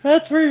reopened.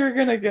 That's where you're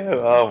gonna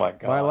go. Oh my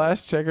god. My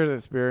last Checkers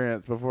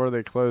experience before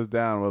they closed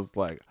down was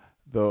like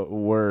the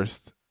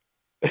worst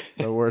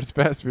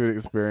fast food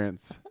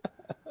experience.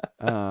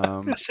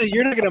 I say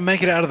you're not gonna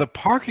make it out of the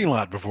parking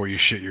lot before you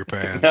shit your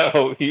pants.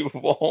 No, you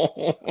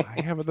won't.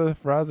 Yeah, but those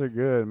fries are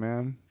good,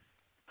 man.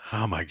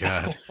 Oh my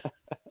god.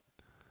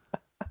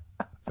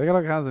 They got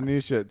all kinds of new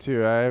shit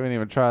too. I haven't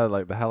even tried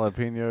like the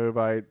jalapeno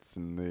bites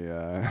and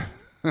the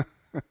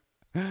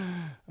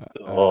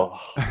Oh.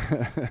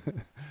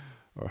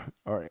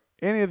 or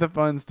any of the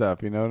fun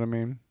stuff. You know what I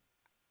mean?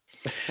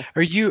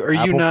 Are you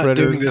Apple not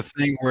doing fritters. the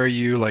thing where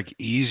you like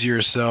ease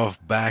yourself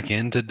back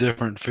into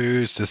different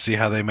foods to see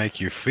how they make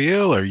you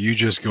feel? Or are you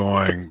just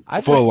going I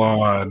full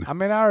think- on? I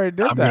mean, I already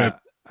did I'm that. gonna-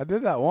 I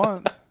did that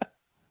once.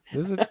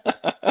 This is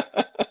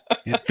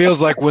It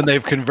feels like when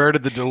they've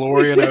converted the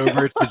DeLorean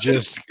over to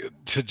just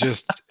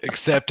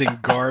accepting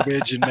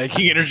garbage and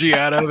making energy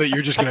out of it,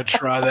 you're just gonna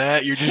try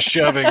that. You're just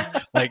shoving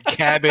like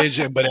cabbage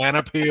and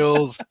banana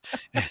peels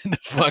and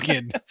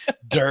fucking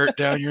dirt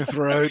down your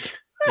throat.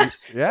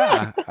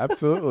 Yeah,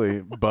 absolutely.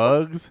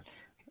 Bugs.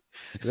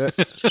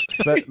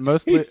 That,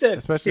 mostly, He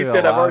especially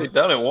said I've already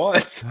done it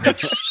once.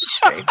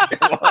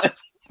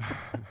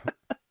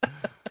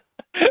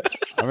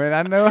 I mean,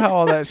 I know how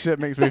all that shit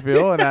makes me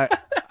feel, and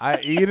I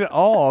eat it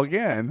all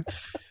again.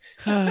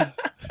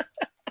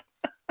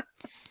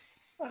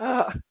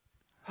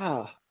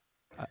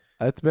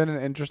 It's been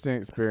an interesting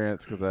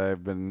experience because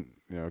I've been,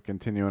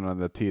 continuing on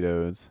the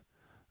Tito's.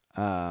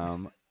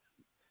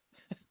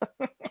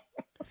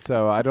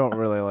 So I don't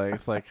really like.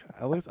 It's like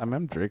at least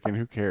I'm drinking.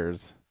 Who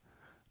cares?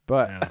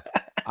 But Yeah.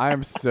 I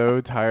am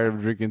so tired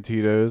of drinking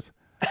Tito's.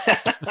 You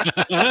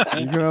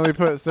can only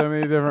put so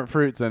many different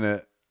fruits in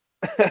it.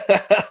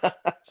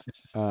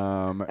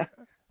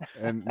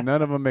 And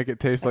none of them make it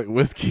taste like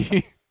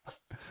whiskey.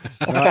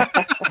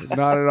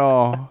 not at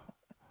all.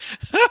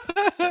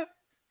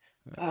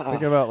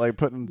 Think about like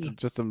putting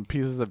just some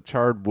pieces of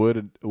charred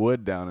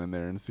wood down in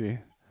there and see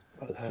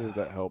if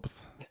that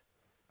helps.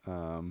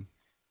 But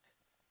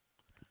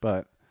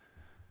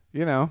I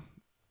don't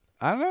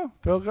know.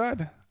 Feel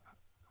good.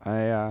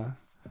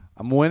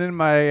 I'm winning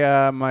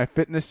my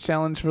fitness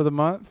challenge for the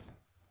month.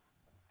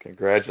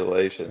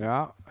 Congratulations.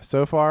 Yeah.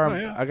 So far,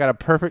 yeah. I got a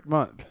perfect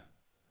month.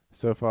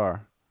 So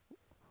far.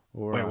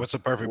 Wait, what's a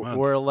perfect month?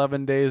 We're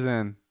 11 days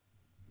in.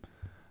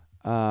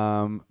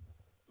 Well,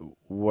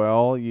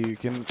 you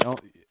can.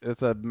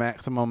 It's a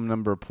maximum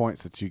number of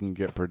points that you can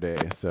get per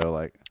day. So,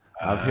 like,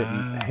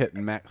 I'm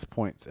hitting max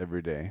points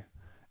every day,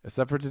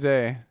 except for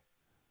today.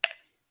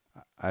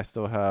 I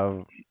still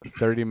have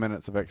 30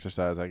 minutes of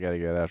exercise I gotta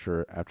get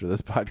after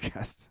this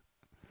podcast.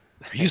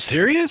 Are you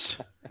serious?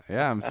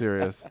 Yeah, I'm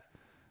serious.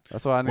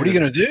 That's why I need. What are you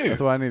gonna do?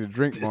 That's why I need to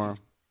drink more.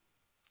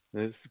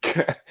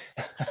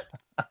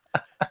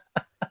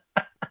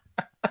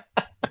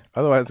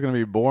 Otherwise, it's gonna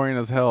be boring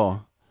as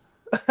hell.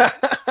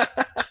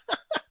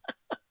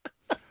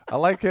 I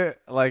like it.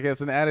 Like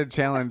it's an added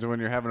challenge when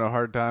you're having a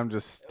hard time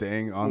just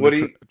staying on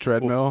the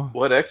treadmill.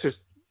 What exercise?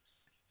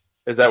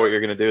 Is that what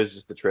you're gonna do? Is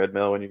just the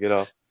treadmill when you get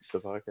off the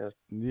podcast?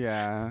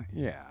 Yeah.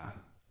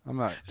 I'm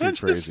not too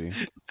crazy.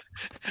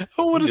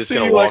 I want to see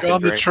you like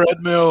on the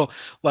treadmill,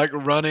 like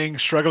running,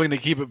 struggling to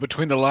keep it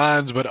between the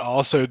lines, but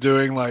also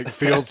doing like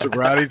field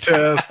sobriety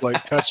tests,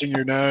 like touching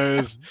your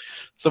nose.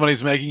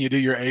 Somebody's making you do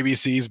your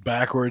ABCs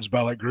backwards by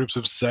like groups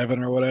of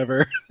 7 or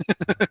whatever.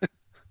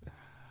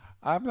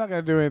 I'm not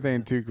going to do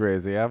anything too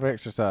crazy. I've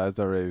exercised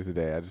already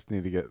today. I just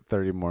need to get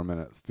 30 more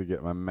minutes to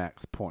get my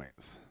max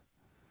points.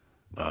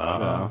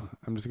 So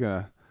I'm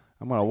going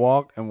to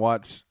walk and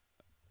watch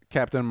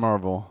Captain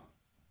Marvel.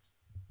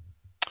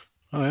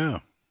 Oh, yeah.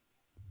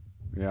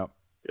 Yep.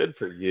 Good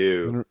for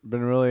you.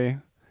 Been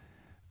really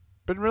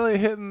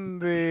hitting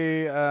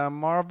the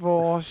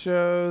Marvel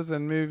shows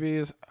and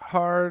movies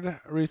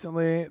hard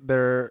recently.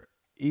 They're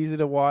easy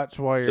to watch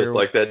while you're just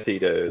like that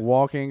Tito's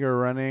walking or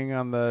running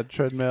on the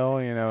treadmill.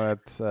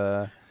 It's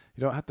you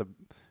don't have to.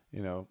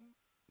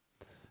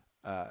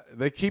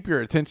 They keep your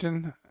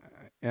attention.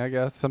 I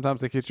guess sometimes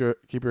they keep your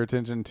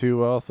attention too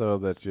well, so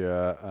that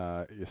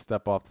you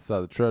step off the side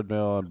of the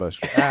treadmill and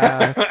bust your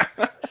ass.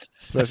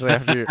 Especially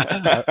after you've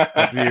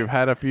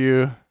had a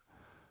few.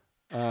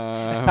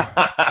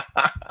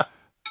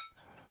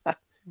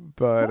 But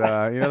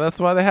that's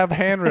why they have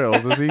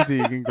handrails. It's easy.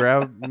 You can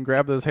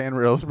grab those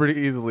handrails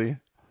pretty easily.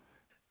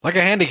 Like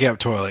a handicap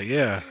toilet,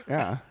 yeah.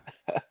 Yeah.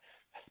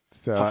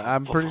 So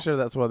I'm pretty sure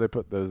that's why they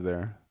put those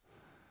there.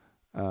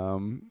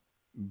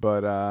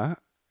 But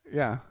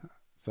yeah.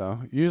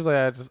 So usually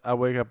I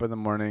wake up in the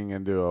morning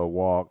and do a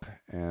walk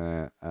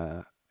and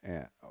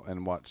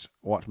watch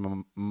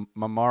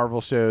my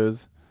Marvel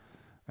shows,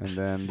 and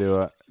then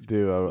do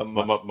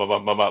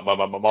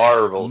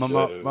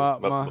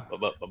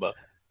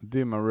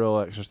my real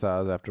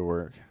exercise after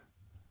work.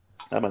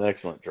 I'm an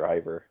excellent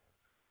driver.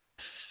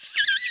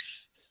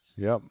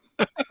 Yep.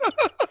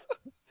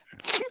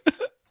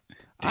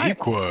 Deep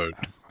quote.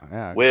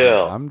 Yeah.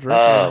 Wheel I'm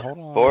drinking. of Hold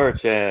on.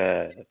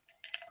 Fortune.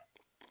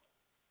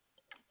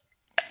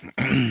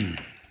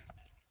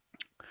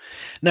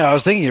 No, I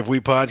was thinking if we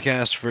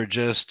podcast for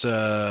just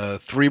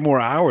 3 more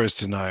hours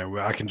tonight,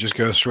 I can just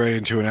go straight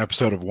into an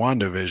episode of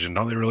WandaVision.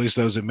 Don't they release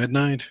those at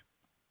midnight?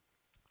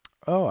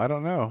 Oh, I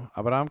don't know,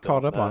 but I'm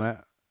caught up on it,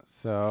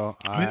 so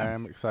yeah.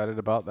 I'm excited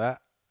about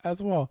that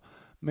as well.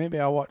 Maybe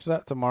I'll watch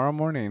that tomorrow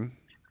morning.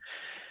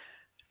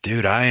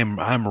 Dude, I'm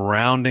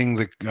rounding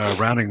the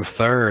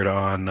third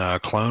on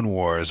Clone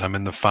Wars. I'm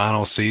in the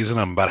final season.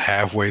 I'm about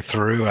halfway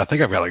through. I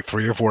think I've got like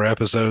 3 or 4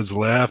 episodes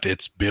left.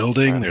 It's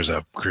building. There's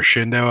a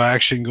crescendo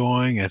action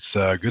going. It's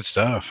good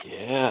stuff.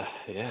 Yeah,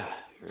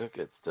 real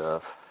good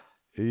stuff.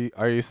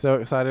 Are you so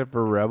excited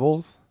for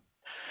Rebels?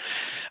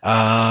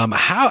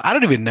 I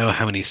don't even know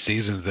how many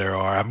seasons there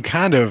are. I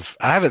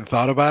haven't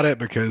thought about it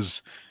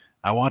because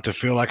I want to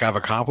feel like I've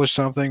accomplished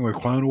something with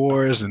Clone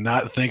Wars and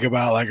not think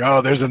about like,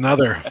 oh, there's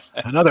another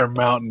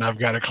mountain I've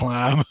got to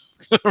climb.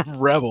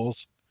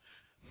 Rebels.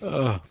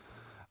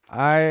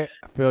 I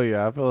feel you.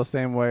 I feel the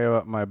same way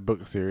about my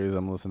book series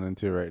I'm listening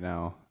to right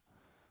now.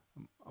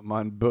 I'm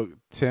on book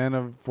 10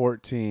 of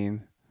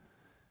 14,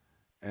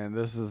 and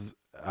this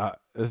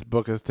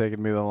book has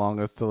taken me the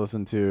longest to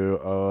listen to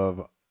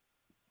of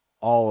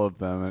all of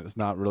them, and it's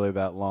not really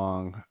that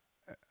long.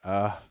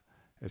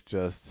 It's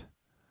just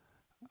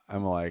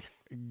I'm like,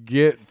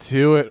 get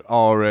to it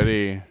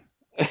already.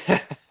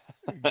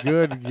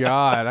 Good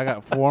God, I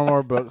got 4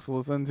 more books to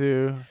listen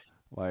to.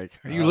 Like,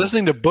 Are you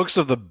listening to books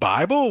of the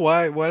Bible?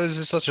 Why is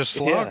this such a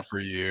slog Yeah. for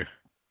you?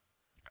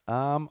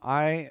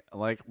 I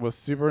was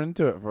super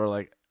into it for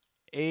like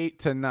 8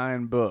 to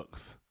 9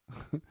 books.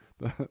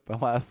 the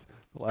last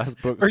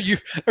book.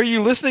 Are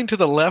you listening to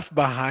the Left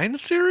Behind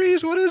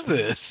series? What is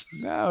this?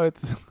 No,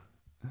 it's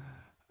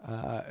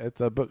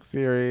a book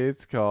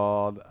series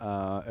called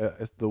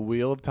it's the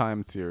Wheel of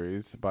Time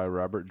series by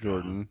Robert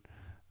Jordan.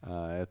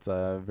 It's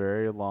a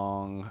very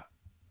long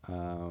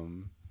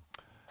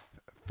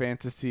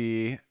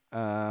fantasy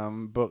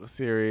book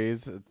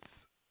series.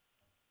 It's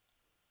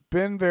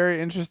been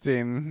very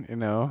interesting,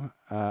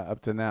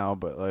 up to now,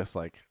 but it's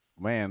like,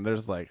 man,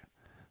 there's like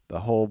the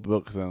whole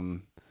book's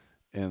in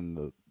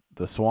the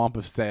swamp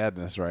of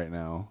sadness right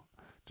now,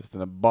 just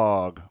in a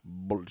bog,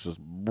 just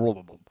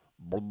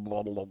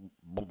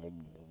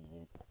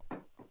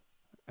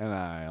and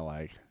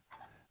I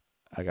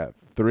got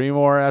 3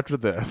 more after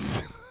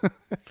this.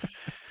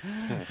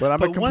 But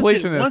I'm a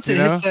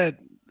completionist,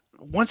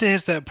 once it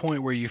hits that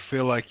point where you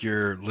feel like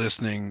you're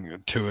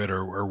listening to it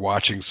or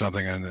watching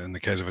something in the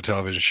case of a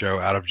television show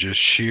out of just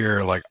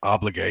sheer like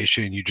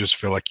obligation, you just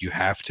feel like you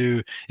have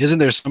to. Isn't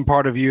there some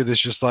part of you that's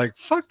just like,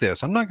 fuck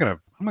this, I'm not gonna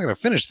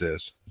finish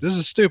this. This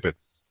is stupid.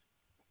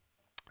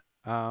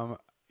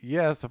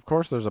 Yes, of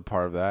course there's a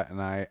part of that,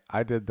 and I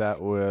did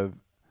that with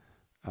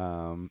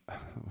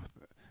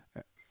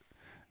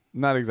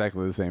not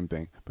exactly the same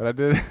thing, but I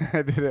did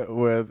it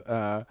with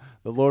the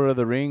Lord of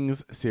the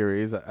Rings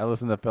series. I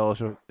listened to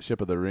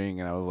Fellowship of the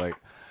Ring, and I was like,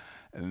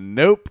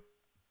 nope,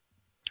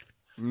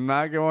 I'm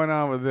not going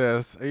on with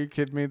this. Are you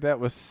kidding me? It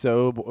was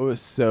so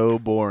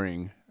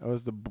boring. It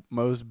was the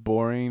most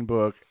boring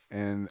book,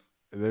 and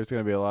there's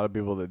going to be a lot of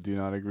people that do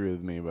not agree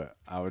with me, but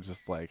I was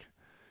just like,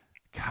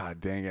 God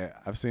dang it.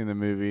 I've seen the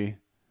movie.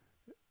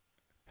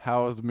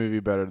 How is the movie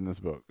better than this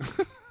book?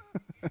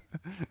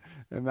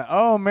 And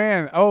oh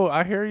man,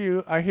 I hear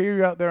you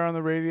out there on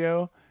the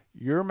radio.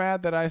 You're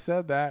mad that I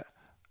said that.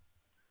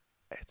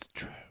 It's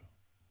true.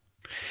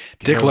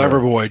 Dick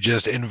Loverboy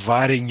just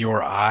inviting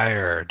your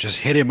ire. Just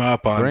hit him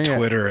up on Bring it.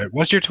 Twitter.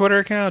 What's your Twitter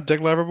account?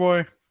 Dick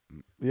Loverboy?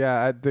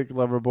 Yeah, at Dick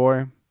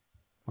Loverboy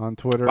on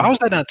Twitter. Why was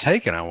that not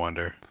taken, I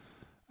wonder?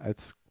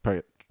 It's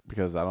probably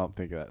because I don't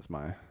think that's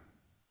my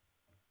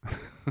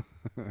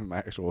my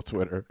actual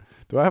Twitter.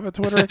 Do I have a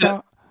Twitter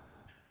account?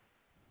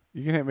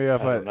 You can hit me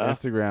up at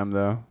Instagram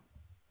though,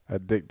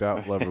 at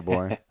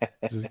Dick.Loverboy.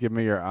 Just give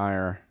me your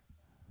ire.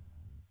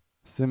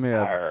 Send me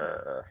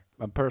a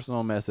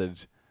personal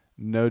message.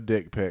 No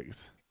dick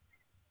pics.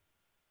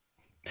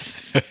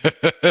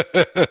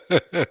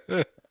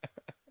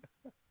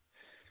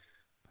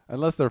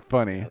 Unless they're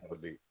funny.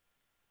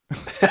 I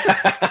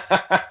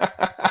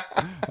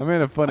mean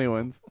the funny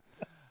ones.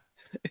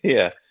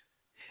 Yeah.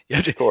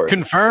 Of course.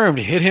 Confirmed.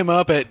 Hit him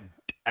up at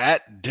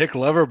Dick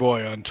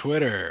Loverboy on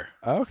Twitter.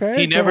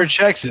 Okay. He never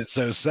checks it,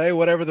 so say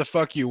whatever the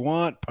fuck you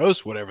want,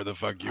 post whatever the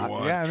fuck you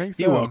want. Yeah, I think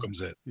so. He welcomes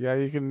it. Yeah,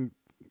 you can,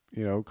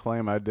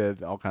 claim I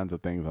did all kinds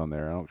of things on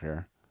there. I don't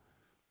care.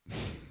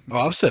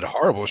 Well, I've said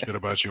horrible shit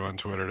about you on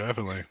Twitter,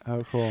 definitely.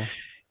 Oh, cool.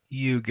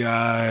 You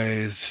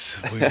guys,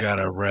 we've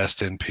got a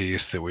rest in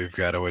peace that we've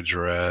got to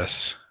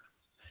address.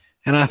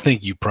 And I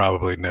think you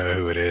probably know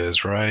who it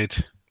is, right?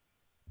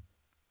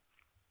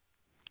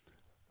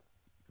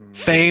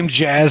 Famed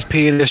jazz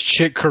pianist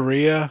Chick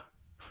Corea?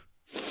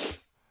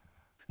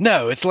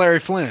 No, it's Larry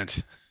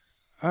Flint.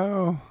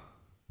 Oh.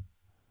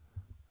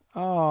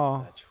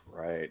 That's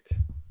right.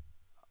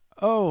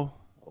 Oh.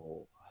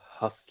 Oh,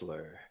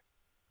 hustler.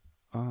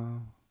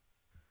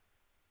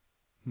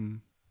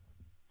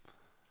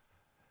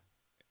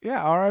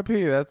 Yeah,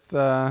 R.I.P. That's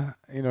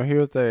he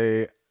was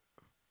a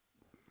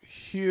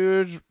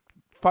huge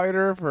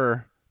fighter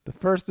for the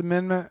First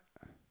Amendment.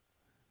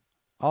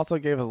 Also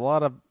gave us a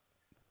lot of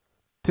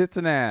tits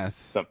and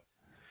ass.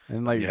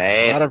 And like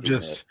a lot of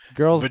just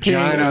girls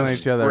peeing on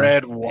each other.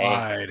 Spread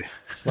wide.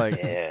 It's like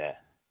yeah.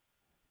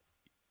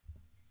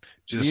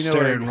 Just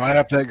staring right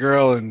up that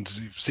girl and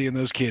seeing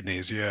those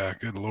kidneys. Yeah,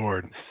 good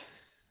Lord.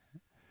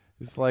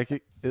 It's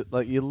like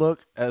like you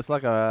look. It's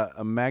like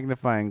a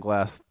magnifying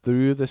glass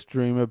through the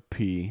stream of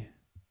pee.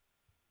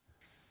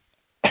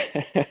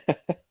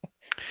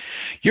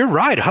 You're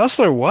right.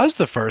 Hustler was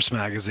the first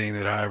magazine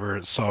that I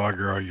ever saw a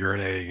girl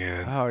urinating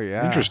in. Oh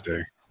yeah,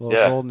 interesting. A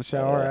little golden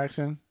shower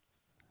action.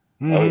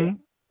 Mm-hmm. Oh, yeah.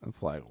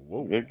 It's like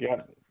whoa.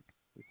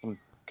 Some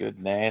good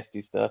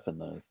nasty stuff in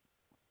those.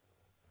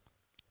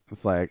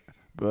 It's like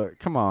But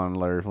come on,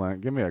 Larry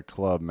Flint, give me a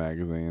club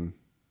magazine.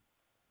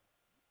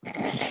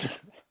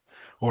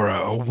 Or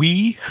a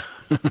Wii.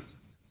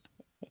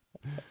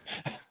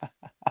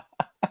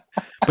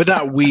 But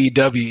not we,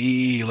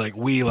 W-E-E, like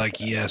we, like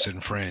yes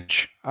in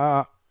French.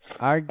 I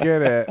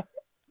get it.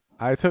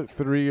 I took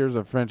 3 years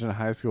of French in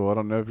high school. I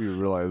don't know if you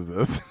realize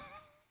this.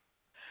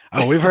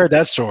 Oh, we've heard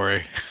that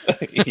story.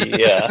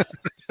 Yeah.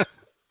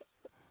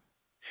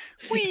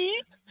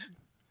 We.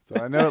 So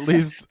I know at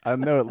least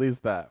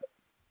that.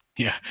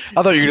 Yeah,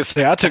 I thought you were going to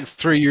say I took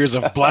 3 years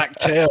of black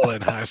tail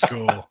in high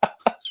school.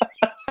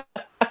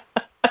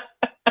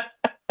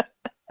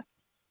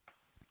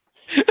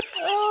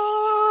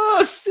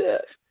 Oh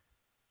shit.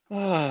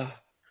 Ah.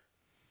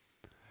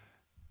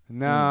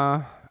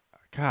 Nah,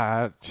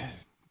 God,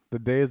 the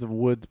days of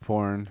woods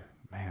porn,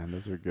 man,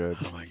 those are good.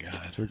 Oh my God,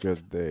 Those are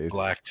good days.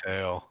 black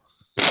tail.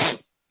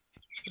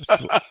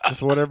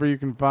 Just whatever you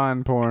can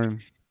find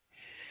porn.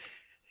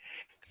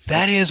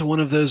 That is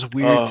one of those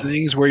weird Oh.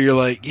 things where you're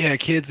like, yeah,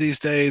 kids these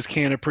days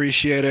can't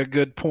appreciate a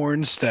good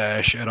porn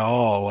stash at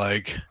all.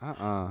 Like,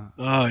 oh,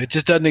 it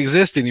just doesn't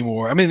exist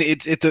anymore. I mean,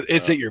 it's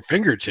at your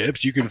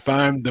fingertips. You can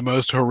find the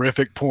most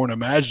horrific porn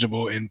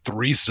imaginable in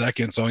 3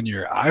 seconds on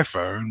your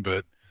iPhone,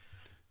 but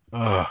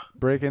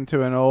Break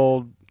into an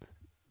old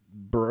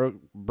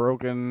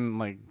broken,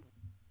 like,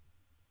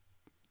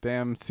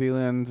 damn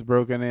ceilings,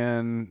 broken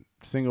in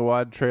single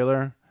wide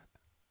trailer.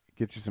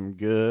 Get you some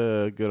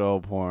good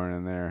old porn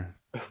in there.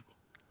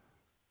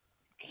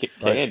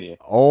 Can you?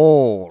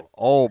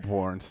 Old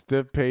porn,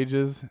 stiff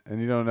pages,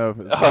 and you don't know if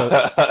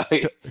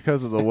it's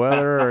because of the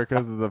weather or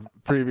because of the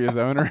previous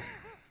owner.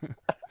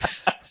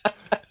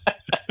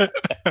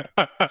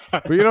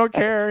 But you don't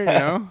care, you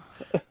know.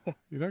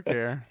 You don't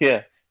care.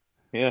 Yeah.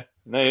 Yeah.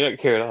 No, you don't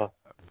care at all.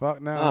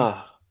 Fuck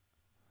no.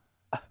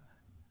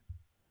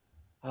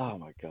 Oh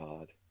my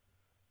God.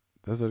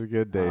 Those are the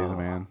good days,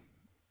 man.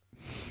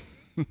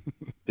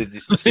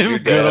 Did your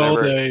good dad old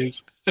ever,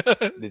 days.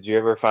 Did you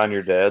ever find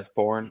your dad's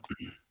porn?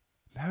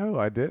 No,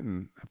 I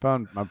didn't. I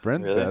found my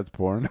friend's Really? dad's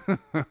porn.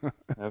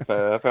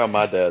 I found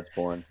my dad's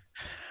porn.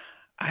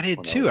 I did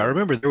When too. was I young.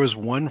 remember there was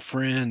one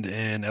friend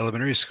in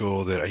elementary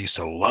school that I used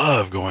to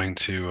love going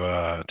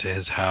to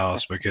his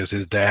house because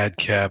his dad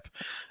kept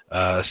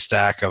a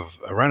stack of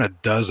around a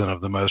dozen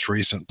of the most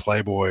recent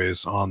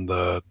Playboys on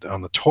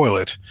the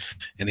toilet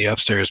in the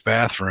upstairs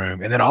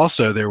bathroom, and then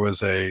also there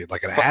was an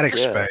attic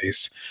yeah.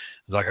 space,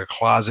 like a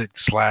closet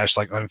 /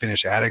 like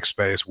unfinished attic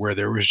space where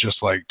there was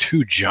just like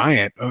 2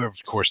 giant, of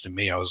course to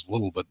me I was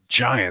little, but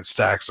giant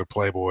stacks of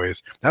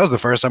Playboys. That was the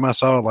first time I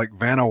saw like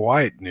Vanna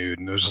White nude,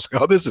 and it was just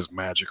like, oh, this is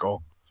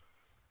magical.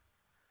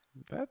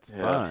 That's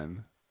Yeah.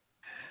 fun.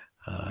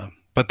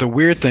 But the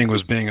weird thing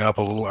was being up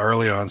a little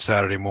early on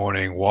Saturday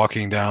morning,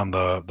 walking down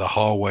the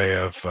hallway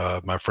of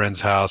my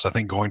friend's house, I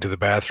think going to the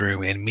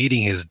bathroom and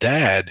meeting his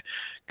dad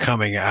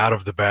coming out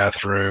of the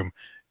bathroom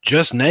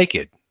just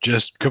naked,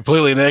 just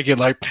completely naked,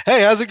 like,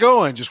 hey, how's it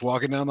going? Just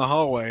walking down the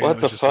hallway. What and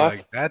it was the just fuck?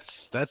 like,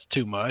 that's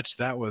too much.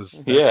 That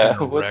Yeah,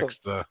 kind of what the- wrecks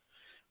the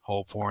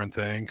whole porn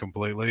thing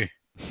completely.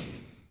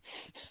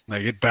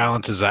 Like, it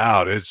balances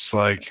out. It's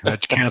like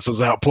that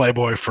cancels out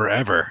Playboy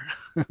forever.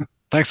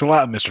 Thanks a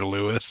lot, Mr.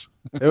 Lewis.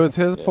 It was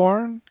his Yeah.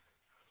 porn?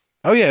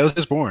 Oh yeah, it was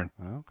his porn.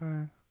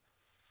 Okay.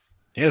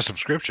 He had a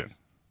subscription.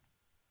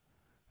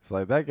 It's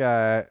like that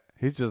guy,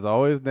 he's just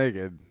always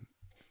naked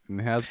and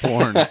has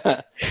porn.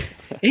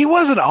 He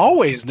wasn't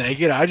always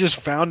naked. I just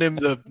found him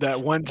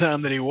that one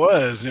time that he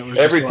was. And it was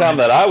Every just time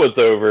like, that I was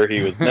over,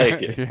 he was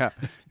naked. Yeah.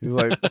 He's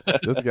like,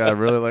 this guy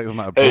really likes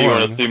my porn. Hey, you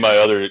want to see my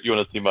other? You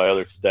want to see my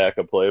other stack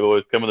of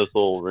Playboys? Come in this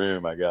little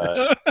room I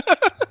got.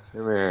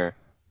 Come here.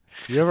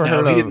 You ever No,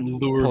 heard he of didn't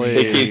lure me.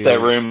 play- He keeps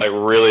that room like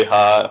really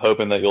hot,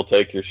 hoping that you'll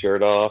take your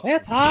shirt off.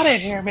 It's hot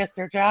in here,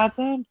 Mr.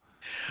 Johnson.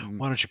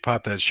 Why don't you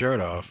pop that shirt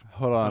off?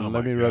 Hold on, Oh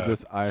let my me rub God.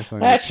 this ice on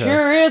That your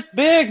chest. sure is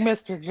big,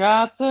 Mr.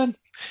 Johnson.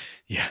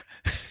 Yeah.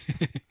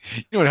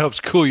 You know what helps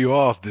cool you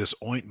off? This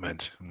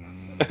ointment.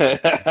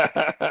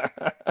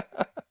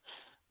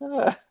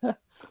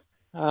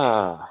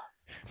 Ah.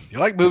 You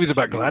like movies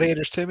about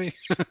gladiators, Timmy?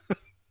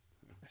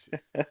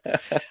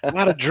 I'm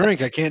out of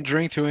drink. I can't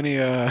drink to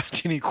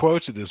any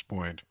quotes at this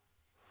point.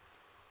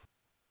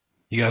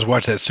 You guys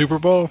watch that Super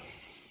Bowl?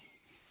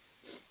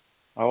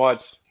 I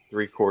watched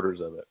 3/4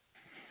 of it.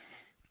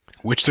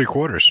 Which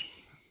 3/4?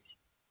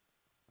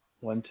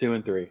 1, 2,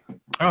 and 3.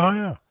 Oh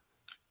yeah.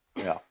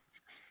 Yeah.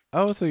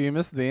 Oh, so you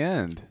missed the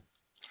end.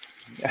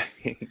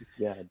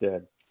 Yeah, I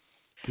did.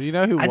 Do you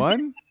know who I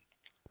won?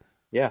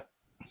 Yeah.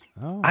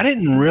 Oh. I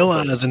didn't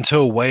realize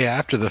until way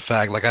after the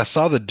fact. Like, I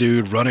saw the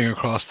dude running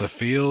across the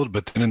field,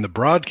 but then in the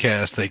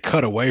broadcast they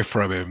cut away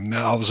from him.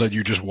 Now all of a sudden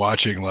you're just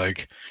watching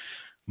like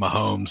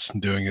Mahomes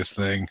doing his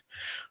thing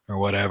or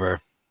whatever.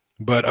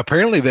 But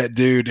apparently that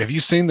dude, have you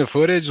seen the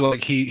footage?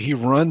 Like, he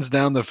runs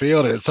down the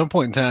field, and at some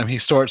point in time he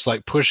starts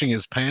like pushing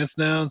his pants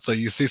down, so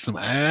you see some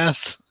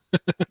ass.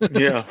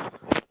 Yeah.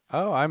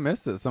 Oh, I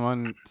missed it.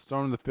 Someone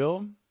stormed the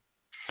field?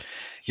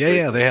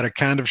 Yeah, they had a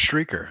kind of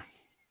streaker.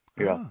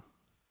 Yeah. Oh.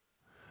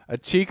 A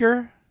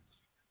cheeker?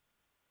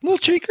 Little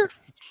cheeker.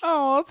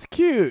 Oh, that's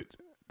cute.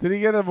 Did he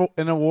get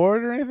an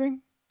award or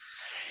anything?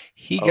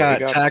 He Oh,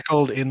 got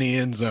tackled in the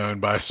end zone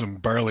by some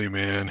burly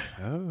men.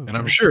 Oh, And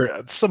I'm sure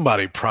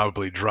somebody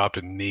probably dropped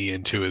a knee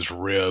into his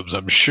ribs.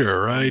 I'm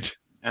sure, right?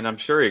 And I'm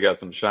sure he got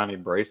some shiny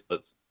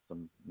bracelets,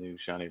 some new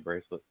shiny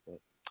bracelets. But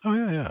Oh,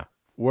 yeah.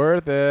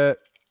 worth it.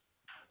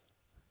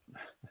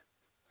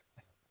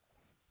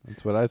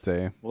 That's what I'd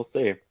say. we'll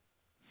see.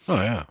 Oh,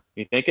 yeah.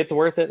 You think it's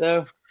worth it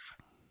though?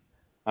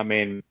 I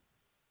mean,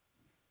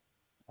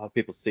 a lot of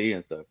people see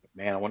and stuff. But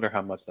man, I wonder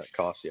how much that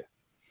costs you.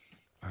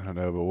 I don't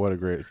know, but what a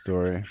great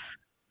story.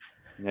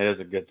 And it is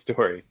a good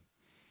story.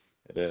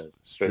 It is,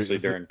 especially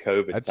during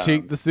COVID I times.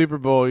 cheeked the Super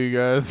Bowl, you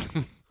guys.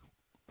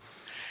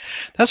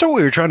 That's what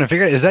we were trying to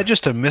figure out. Is that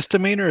just a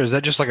misdemeanor? Is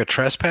that just like a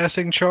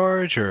trespassing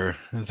charge? Or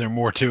is there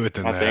more to it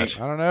than I that?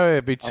 think- I don't know.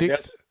 If he I cheeks,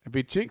 guess- if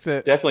he cheeks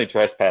it, Definitely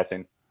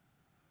trespassing.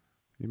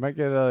 you might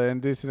get an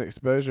indecent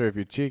exposure if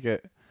you cheek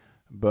it.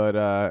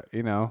 But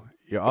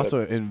you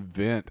also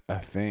invent a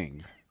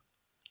thing.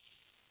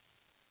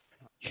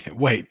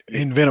 Wait,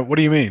 invent it. What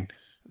do you mean?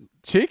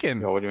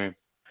 Cheeking. Oh, what do you mean?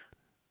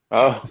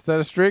 Oh, Instead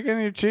of streaking,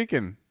 you're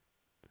cheeking.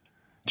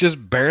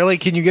 Just barely?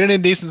 Can you get an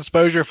indecent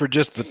exposure for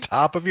just the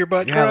top of your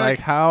butt Yeah, crack? like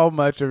how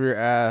much of your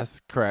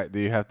ass crack do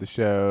you have to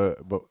show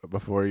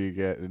before you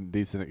get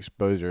indecent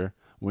exposure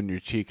when you're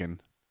cheeking?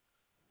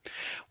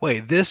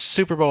 Wait, this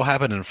Super Bowl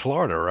happened in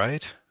Florida,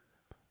 right?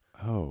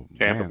 Oh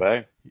Tampa man,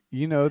 Bay.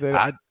 you know they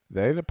I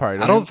probably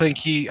I don't think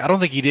he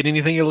did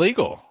anything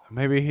illegal.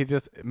 maybe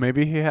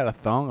he had a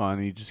thong on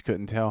and you just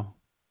couldn't tell,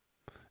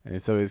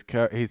 and so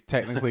he's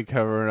technically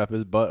covering up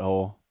his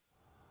butthole.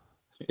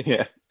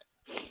 Yeah.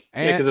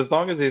 And Yeah, because as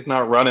long as he's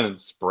not running and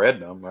spreading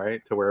them, right,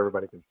 to where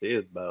everybody can see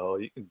his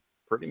butthole, you can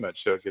pretty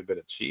much show a good bit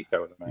of cheek, I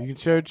would you imagine. can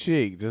show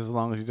cheek just as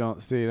long as you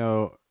don't see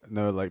no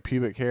like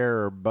pubic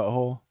hair or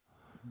butthole.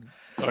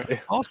 Oh, yeah.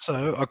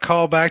 Also, a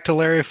call back to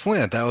Larry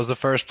Flint. That was the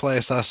first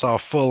place I saw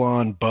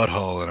full-on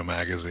butthole in a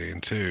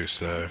magazine, too.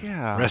 So,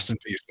 Yeah, rest in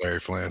peace, Larry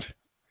Flint.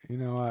 you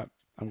know what?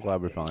 I'm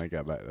glad we finally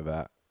got back to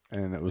that,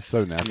 and it was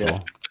so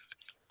natural.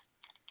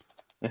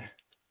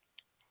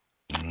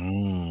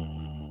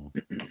 Mm.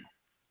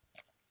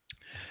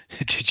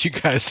 Did you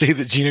guys see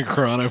that Gina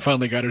Carano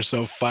finally got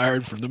herself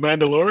fired from The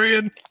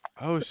Mandalorian?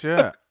 Oh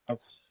shit! I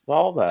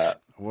saw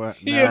that.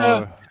 What? Yeah.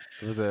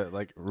 No, was it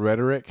like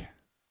rhetoric?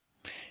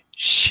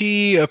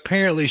 She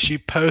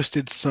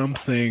posted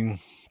something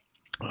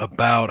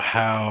about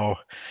how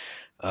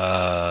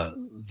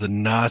the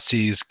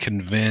Nazis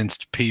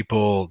convinced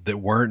people that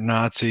weren't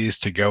Nazis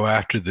to go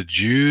after the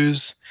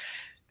Jews,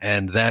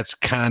 and that's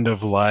kind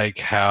of like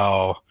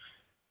how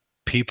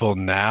people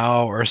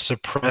now are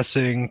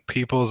suppressing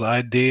people's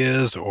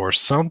ideas or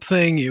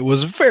something. It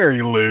was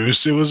very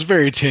loose. It was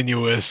very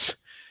tenuous.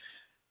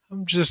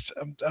 I'm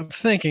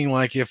thinking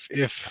like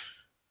if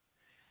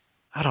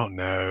I don't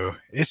know.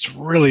 It's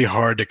really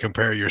hard to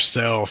compare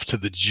yourself to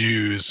the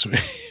Jews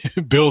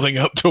building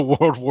up to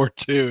World War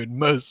II in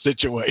most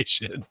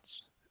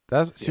situations.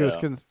 She was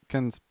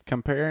Yeah.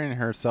 comparing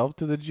herself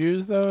to the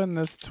Jews though in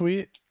this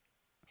tweet.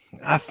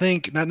 I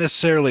think not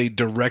necessarily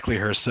directly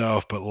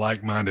herself, but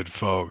like-minded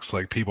folks,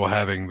 like people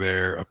having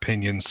their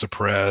opinions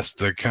suppressed,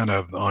 the kind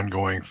of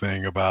ongoing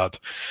thing about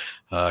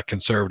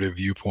conservative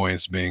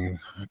viewpoints being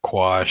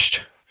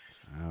quashed.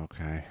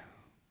 Okay.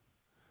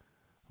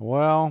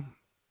 Well,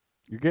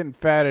 you're getting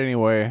fat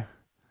anyway.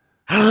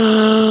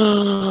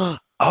 Oh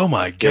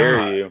my Dare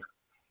God. you?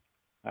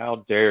 How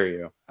dare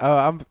you?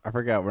 Oh, I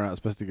forgot we're not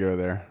supposed to go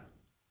there.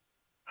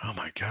 Oh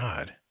my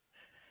God.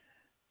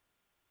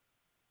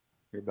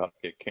 You're about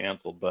to get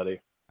canceled,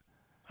 buddy.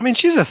 I mean,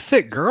 she's a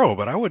thick girl,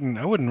 but I wouldn't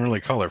really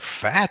call her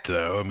fat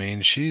though. I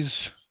mean,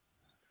 she's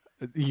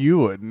You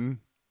wouldn't.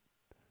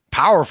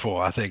 powerful,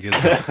 I think is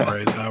the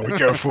phrase I would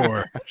go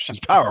for. She's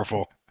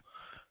powerful.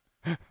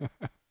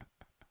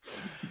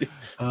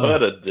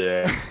 What a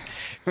day.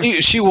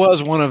 She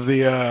was one of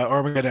the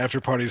Armageddon After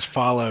Party's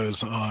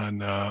follows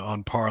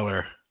on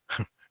Parlor.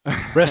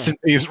 Rest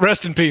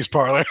in peace,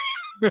 Parlor.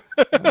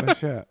 Oh,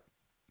 shit.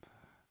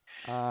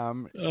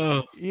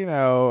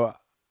 Oh.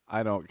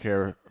 I don't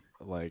care.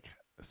 Like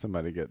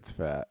somebody gets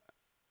fat.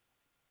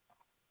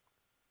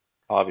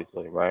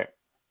 Obviously, right?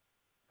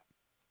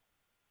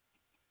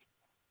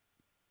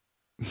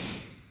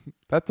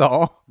 That's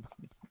all.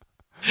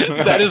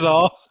 That is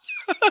all.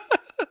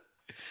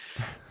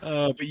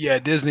 But yeah,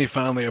 Disney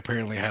finally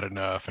apparently had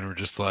enough, and we're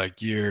just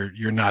like, you're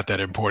not that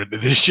important to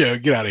this show.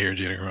 Get out of here,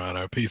 Gina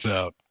Carano. Peace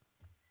out.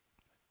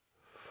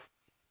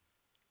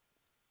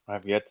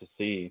 I've yet to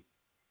see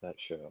that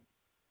show.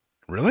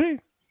 Really?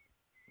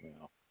 You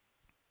know.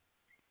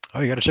 Oh,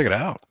 you got to check it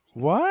out.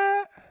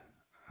 What?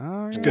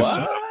 Oh yeah. good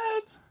stuff.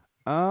 What?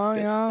 Oh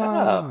Good yeah.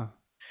 stuff.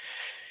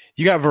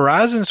 You got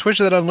Verizon? Switch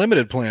to that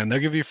unlimited plan. They'll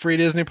give you free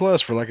Disney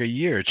Plus for like a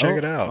year. Check Oh,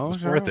 it out.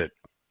 It's sure. worth it.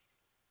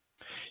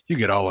 You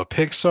get all of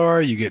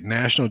Pixar. You get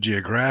National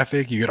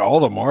Geographic. You get all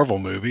the Marvel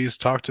movies.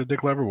 Talk to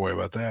Dick Leverboy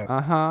about that.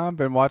 I've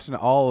been watching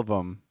all of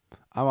them.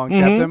 I'm on Mhm.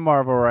 Captain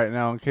Marvel right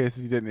now. In case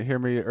you didn't hear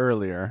me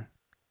earlier.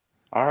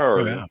 I heard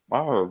Oh, you. yeah.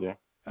 I heard you.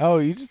 Oh,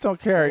 you just don't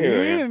care. Yeah,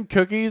 You yeah. eating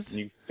cookies?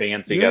 You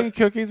fancy You guys eating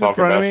cookies in talking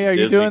front of about me? the Are you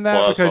Disney doing that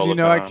Plus because all you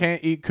the know I time.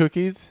 can't eat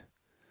cookies?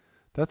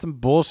 That's some It's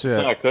bullshit.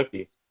 not a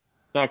cookie.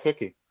 It's not a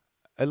cookie.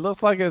 It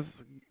looks like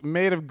it's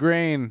made of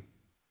grain.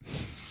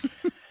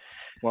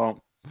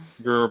 Well,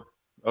 you're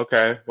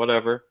okay.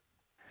 Whatever.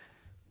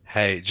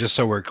 Hey, just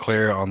so we're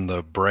clear on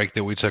the break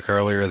that we took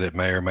earlier that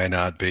may or may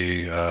not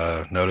be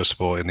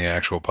noticeable in the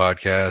actual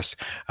podcast,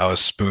 I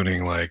was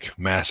spooning like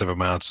massive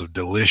amounts of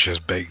delicious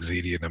baked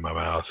ziti into my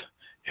mouth.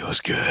 It was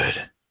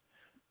good.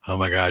 Oh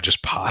my God,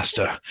 just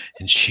pasta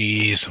and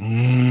cheese. I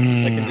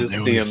can just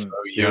It see was him so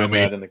doing yummy.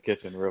 that in the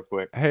kitchen real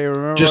quick. Hey,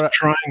 Just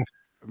trying.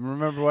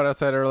 remember what I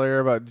said earlier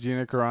about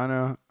Gina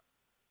Carano?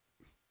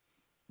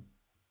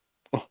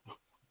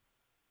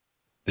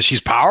 That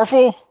she's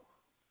powerful?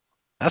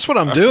 That's what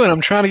I'm doing.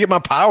 I'm trying to get my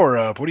power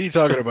up. What are you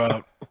talking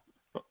about?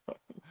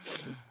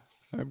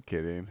 I'm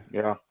kidding.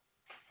 Yeah.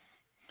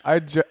 I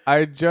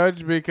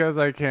judge because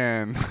I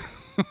can.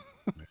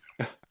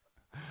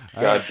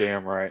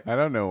 Goddamn right. I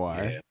don't know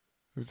why. Yeah.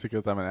 It's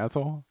because I'm an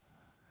asshole.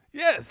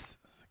 Yes.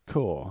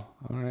 Cool.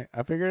 All right.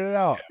 I figured it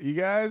out. You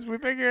guys, we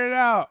figured it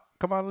out.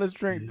 Come on, let's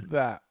drink to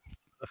that.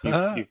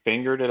 You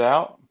fingered it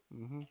out?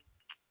 hmm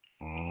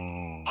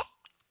Mm.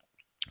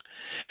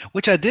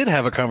 Which I did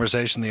have a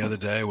conversation the other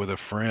day with a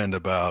friend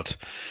about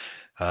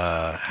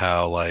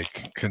how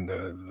like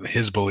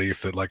his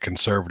belief that like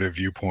conservative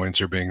viewpoints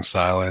are being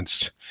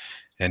silenced,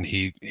 and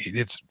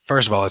it's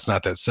first of all it's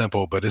not that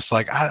simple, but it's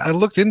like I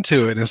looked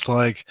into it and it's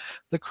like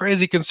the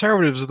crazy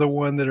conservatives are the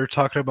one that are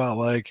talking about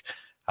like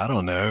I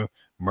don't know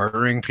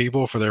murdering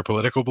people for their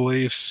political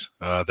beliefs.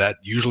 That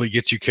usually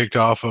gets you kicked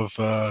off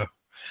of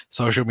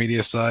social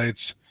media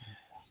sites.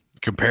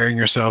 Comparing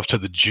yourself to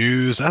the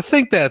Jews, I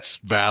think that's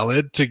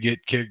valid to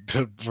get kicked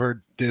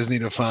for Disney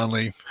to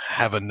finally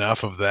have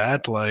enough of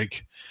that.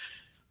 Like,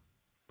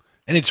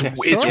 and it's Yeah,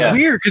 it's sure.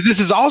 weird because this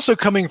is also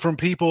coming from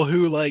people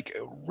who like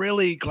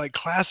really like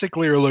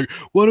classically are like,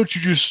 why don't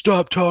you just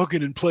stop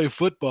talking and play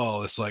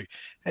football? It's like,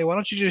 hey, why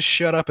don't you just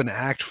shut up and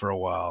act for a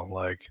while?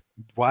 Like,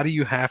 why do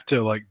you have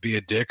to like be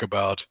a dick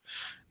about?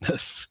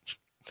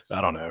 I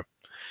don't know.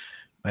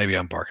 Maybe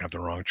I'm barking up the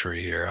wrong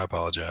tree here. I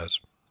apologize.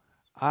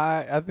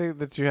 I think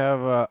that you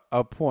have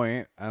a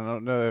point. I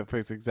don't know if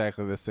it's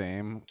exactly the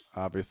same.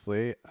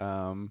 Obviously,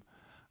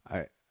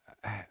 I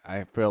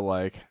I feel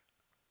like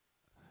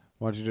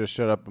why don't you just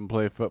shut up and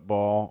play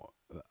football?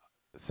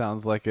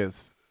 Sounds like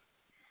it's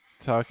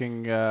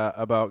talking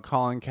about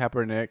Colin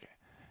Kaepernick,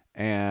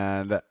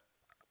 and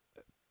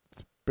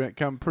it's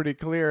become pretty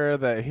clear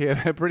that he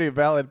had a pretty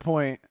valid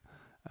point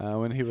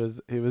when he was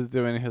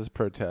doing his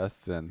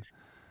protests, and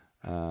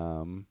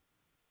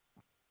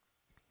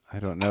I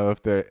don't know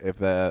if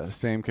the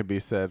same could be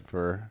said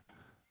for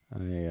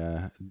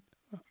a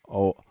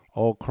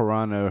old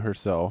Carano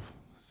herself.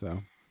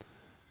 So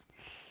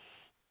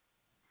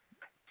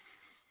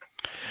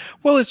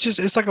Well,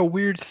 it's like a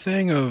weird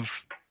thing of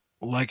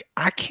like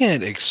I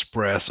can't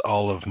express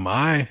all of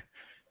my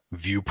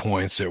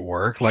viewpoints at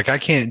work. Like I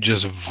can't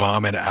just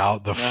vomit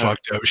out the No.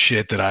 fucked up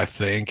shit that I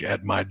think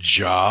at my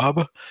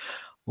job.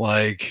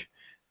 Like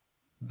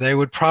they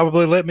would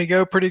probably let me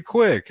go pretty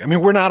quick. I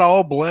mean, we're not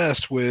all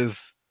blessed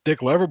with Dick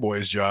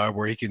Leverboy's job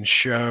where he can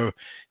show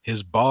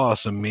his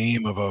boss a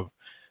meme of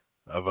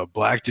a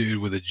black dude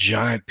with a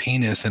giant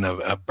penis and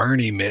a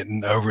Bernie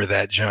mitten over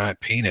that giant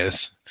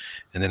penis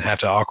and then have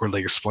to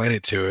awkwardly explain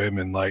it to him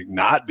and like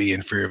not be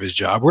in fear of his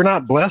job. We're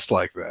not blessed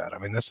like that. I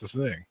mean, that's the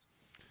thing.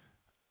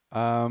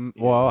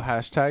 well,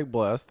 hashtag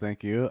blessed,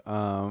 thank you.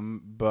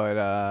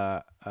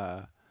 But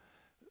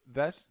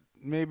that's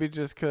maybe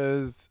just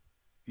because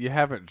you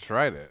haven't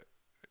tried it.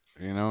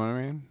 You know what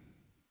I mean?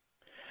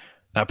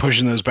 Not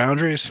pushing those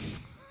boundaries.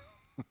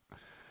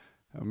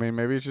 I mean,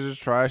 maybe you should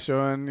just try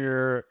showing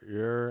your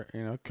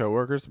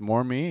coworkers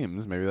more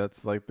memes. Maybe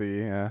that's like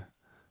maybe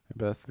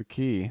that's the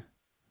key.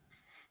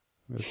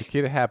 That's the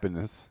key to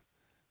happiness.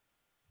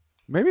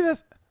 Maybe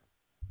that's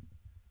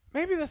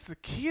the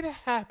key to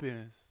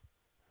happiness.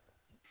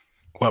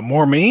 What,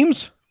 more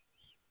memes?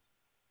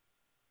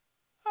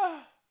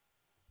 I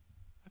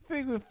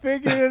think we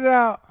figured it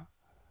out.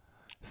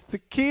 It's the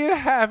key to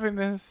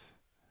happiness.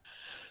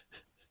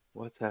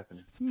 What's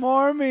happening? It's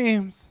more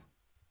memes.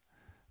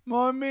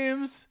 More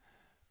memes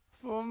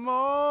for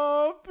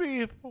more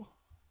people.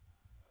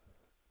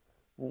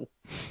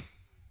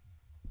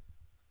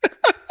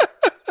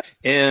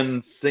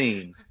 End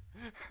scene.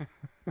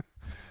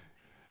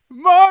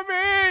 More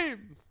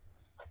memes.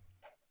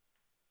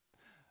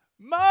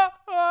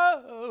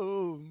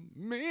 More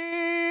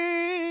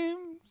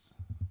memes.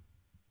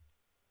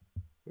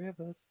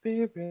 River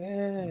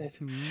spirit.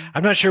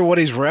 I'm not sure what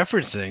he's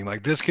referencing.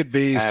 Like this could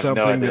be I have no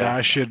something that idea.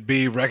 I should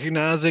be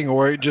recognizing,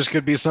 or it just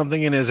could be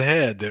something in his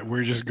head that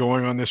we're just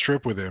going on this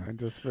trip with I him.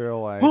 just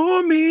feel like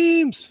More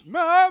memes.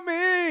 more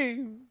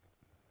memes.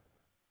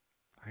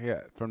 I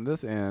get from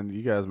this end.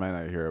 You guys might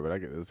not hear it, but I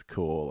get this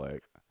cool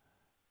like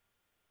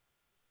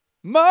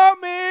more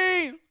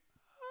memes.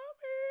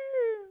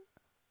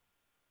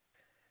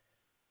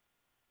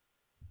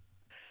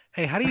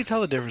 Hey, how do you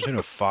tell the difference between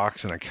a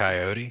fox and a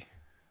coyote?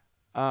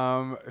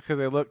 Because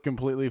they look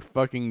completely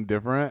fucking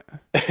different.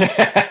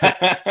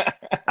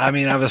 I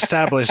mean, I've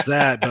established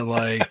that, but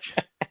like,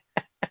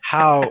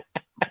 how?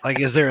 Like,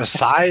 is there a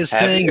size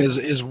Have thing? you?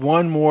 Is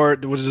one more?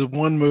 Does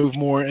one move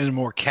more in a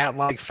more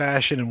cat-like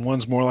fashion, and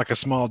one's more like a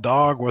small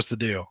dog? What's the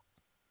deal?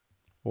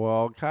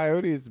 Well,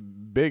 coyote's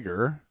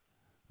bigger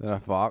than a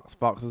fox.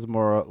 Fox is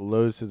more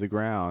low to the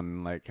ground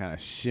and like kind of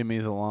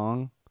shimmies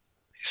along.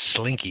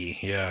 Slinky,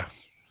 yeah.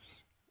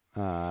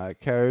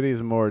 Coyote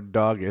is more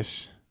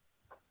doggish.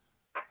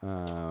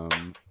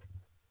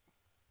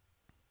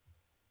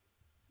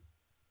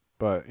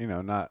 But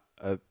not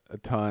a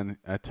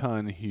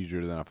ton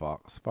huger than a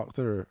fox.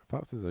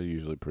 Foxes are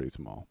usually pretty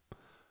small.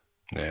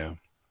 Yeah.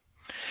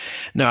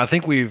 No, I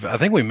think we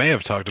may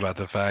have talked about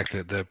the fact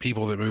that the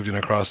people that moved in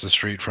across the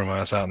street from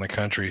us out in the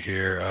country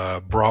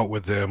here brought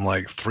with them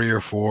like 3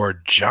 or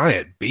 4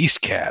 giant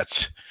beast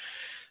cats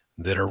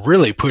that are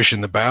really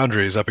pushing the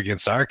boundaries up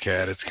against our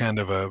cat. It's kind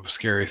of a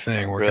scary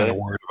thing. We're kind of Really?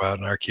 worried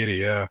about our kitty,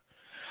 yeah.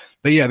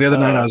 But yeah, the other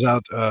night I was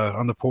out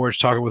on the porch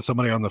talking with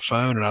somebody on the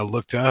phone, and I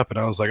looked up and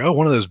I was like, "Oh,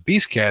 one of those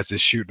beast cats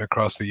is shooting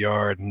across the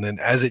yard." And then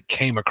as it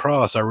came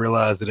across, I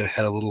realized that it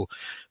had a little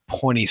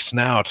pointy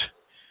snout.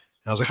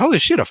 And I was like, "Holy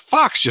shit! A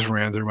fox just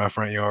ran through my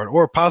front yard,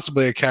 or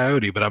possibly a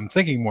coyote." But I'm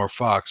thinking more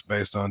fox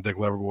based on Dick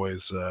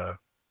Loverboy's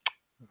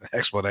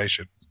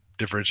explanation,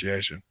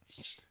 differentiation.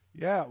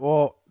 Yeah,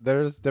 well,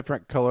 there's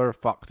different color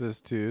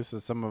foxes too, so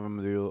some of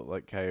them do look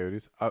like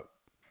coyotes.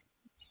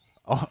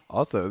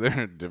 Also, there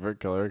are different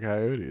color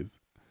coyotes.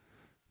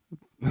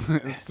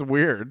 It's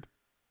weird.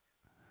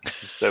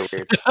 So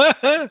weird.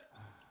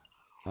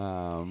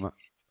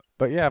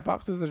 But yeah,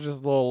 foxes are just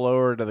a little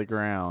lower to the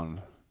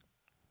ground.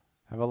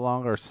 Have a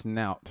longer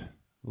snout,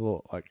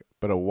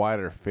 but a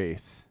wider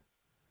face.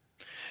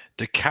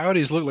 Do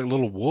coyotes look like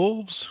little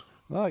wolves?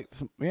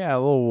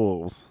 Little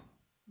wolves.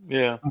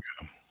 Yeah.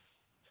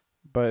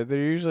 But they're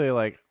usually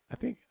I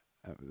think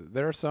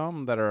there are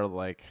some that are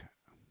like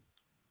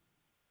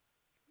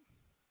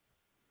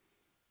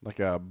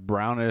a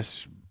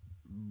brownish.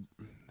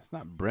 It's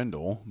not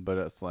brindle, but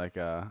it's like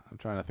I'm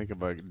trying to think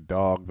of a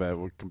dog that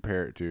would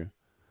compare it to.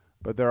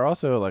 But there are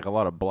also like a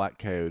lot of black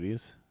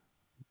coyotes,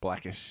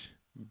 blackish.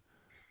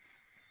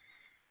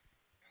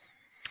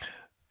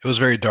 It was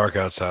very dark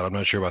outside. I'm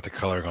not sure about the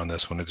coloring on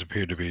this one. It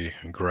appeared to be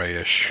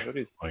grayish,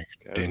 Coyotes- like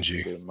coyotes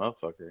dingy. are a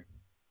motherfucker.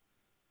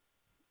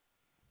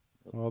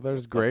 Well, there's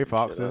Let's gray fuck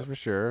some shit foxes up. for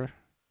sure.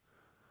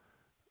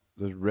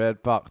 There's red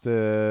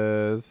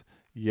foxes,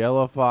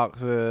 yellow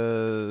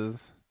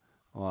foxes,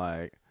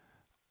 like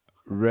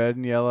red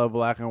and yellow,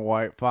 black and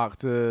white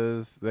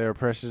foxes. They're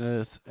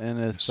precious in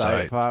his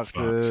sight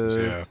foxes.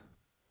 Yeah.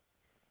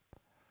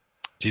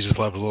 Jesus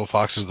loved the little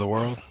foxes of the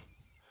world.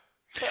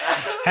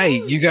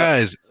 Hey, you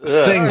guys,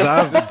 things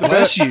I've Just a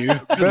bless bit- you.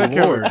 bit of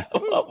Good Lord.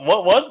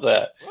 What was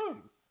that?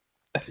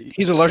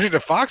 He's allergic to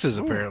foxes,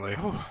 apparently.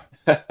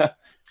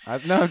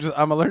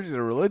 I'm allergic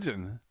to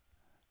religion.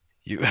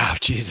 Oh,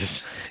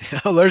 Jesus.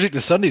 Allergic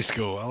to Sunday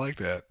school. I like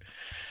that.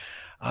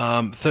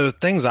 So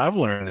things I've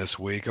learned this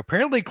week.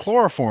 Apparently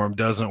chloroform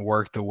doesn't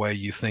work the way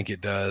you think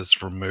it does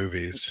for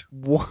movies.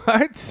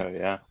 What? Oh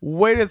yeah.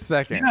 Wait a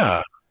second.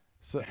 Yeah.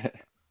 So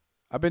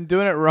I've been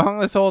doing it wrong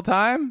this whole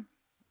time?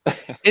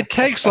 It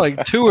takes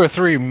like 2 or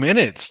 3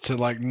 minutes to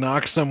like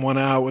knock someone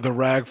out with a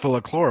rag full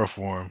of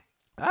chloroform.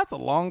 That's a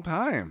long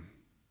time.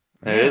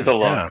 It is a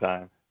long Yeah.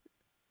 time.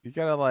 You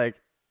gotta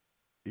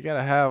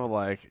have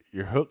like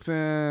your hooks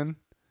in,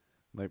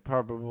 like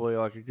probably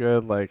like a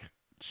good like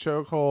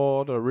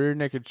chokehold, a rear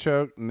naked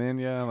choke, and then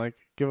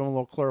give them a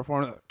little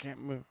chloroform. Can't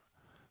move,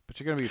 but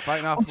you're gonna be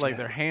fighting off like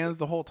their hands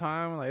the whole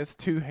time. Like it's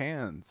 2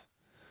 hands.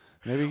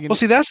 Maybe you can. Well,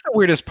 see, that's the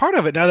weirdest part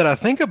of it. Now that I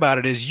think about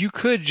it, is you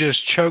could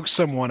just choke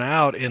someone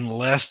out in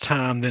less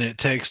time than it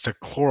takes to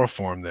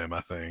chloroform them.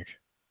 I think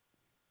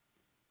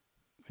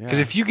because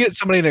if you get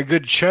somebody in a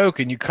good choke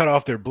and you cut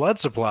off their blood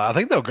supply, I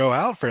think they'll go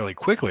out fairly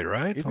quickly,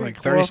 right? you Like think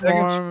 30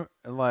 seconds.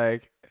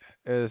 chloroform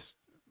is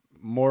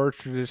more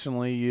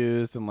traditionally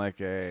used in like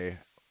a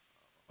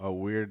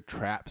weird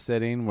trap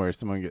setting where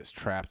someone gets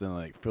trapped and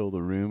like fill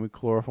the room with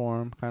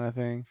chloroform kind of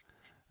thing,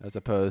 as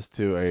opposed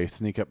to a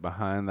sneak up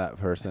behind that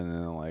person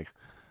and like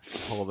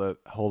hold it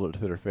to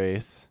their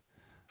face.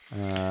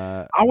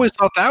 I always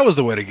thought that was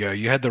the way to go.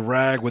 You had the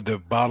rag with the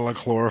bottle of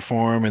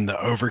chloroform and the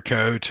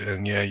overcoat,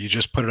 and yeah, you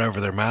just put it over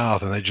their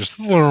mouth, and they just.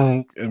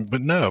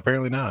 But no,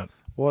 apparently not.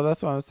 Well,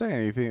 that's what I'm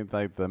saying. You think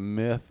like the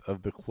myth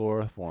of the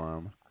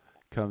chloroform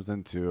comes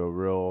into a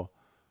real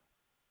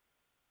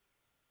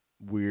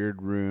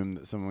weird room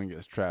that someone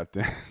gets trapped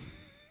in.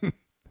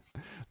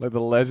 Like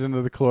the legend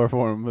of the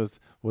chloroform was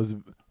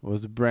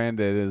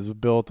branded is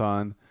built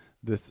on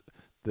this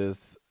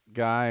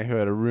guy who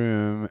had a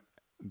room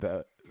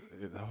that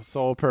the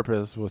sole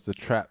purpose was to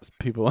trap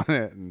people in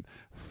it and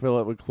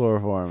fill it with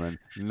chloroform and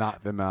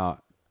knock them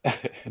out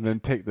and then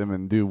take them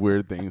and do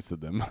weird things to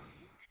them.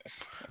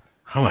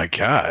 Oh my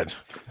God.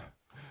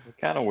 What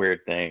kind of weird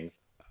things?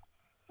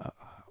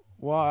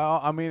 Well,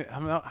 I mean,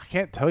 I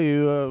can't tell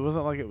you. It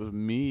wasn't like it was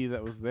me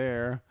that was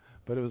there,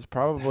 but it was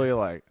probably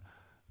like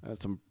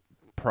some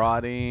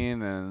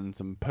prodding and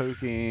some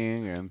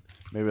poking and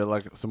maybe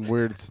like some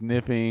weird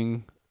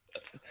sniffing.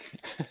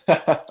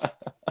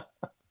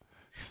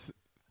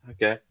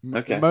 Okay.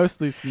 Okay.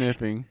 Mostly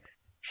sniffing.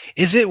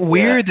 Is it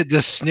weird that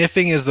the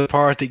sniffing is the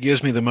part that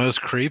gives me the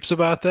most creeps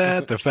about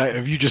that? The fact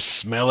of you just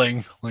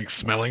smelling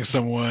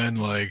someone,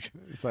 like,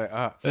 It's like,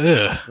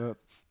 ugh.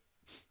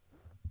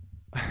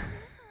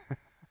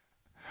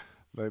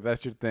 like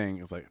that's your thing.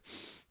 It's like,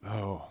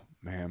 oh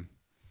man,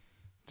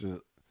 just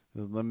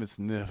let me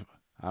sniff.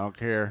 I don't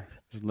care.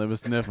 Just let me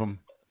sniff them.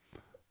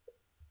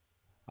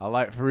 I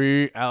like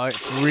free.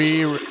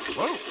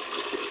 Whoa.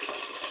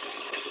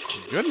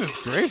 Goodness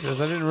gracious!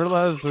 I didn't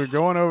realize we're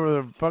going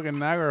over the fucking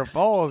Niagara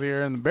Falls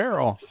here in the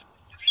barrel.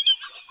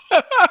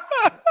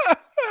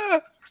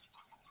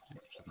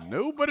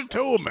 Nobody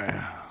told me.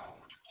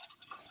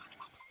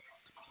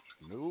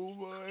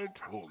 Nobody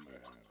told me.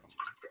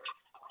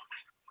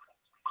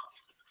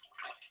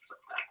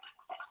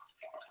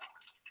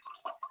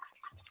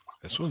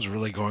 This one's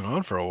really going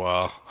on for a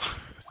while.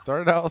 It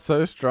started out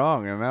so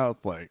strong, and now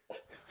it's like,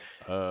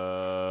 But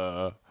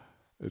are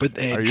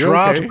it you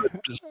dropped, okay?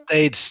 but just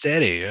stayed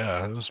steady.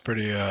 Yeah, it was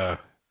pretty.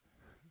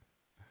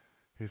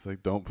 He's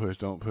like, don't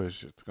push.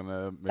 It's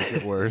gonna make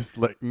it worse.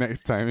 Like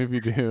next time, if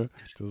you do,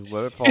 just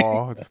let it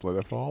fall. Just let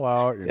it fall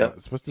out. You're Yep.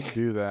 not supposed to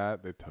do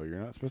that. They tell you you're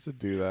not supposed to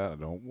do that. I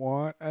don't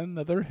want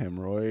another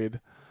hemorrhoid.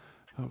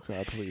 Oh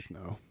God, please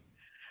no.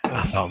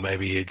 I thought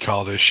maybe he'd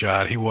called his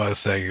shot. He was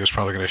saying he was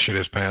probably going to shit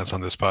his pants on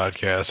this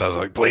podcast. I was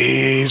like,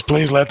 please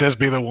let this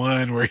be the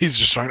one where he's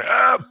just trying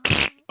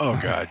to. Oh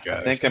God, I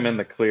guys. think I'm in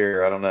the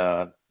clear. I don't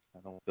know. I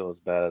don't feel as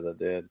bad as I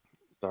did.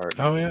 Sorry.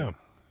 Oh yeah.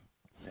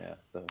 Yeah.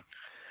 So.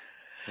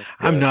 that's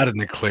I'm good. not in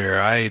the clear.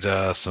 I ate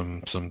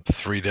some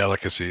 3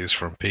 delicacies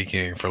from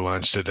Peking for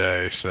lunch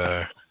today.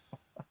 So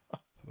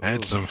I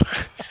had some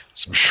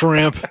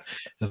shrimp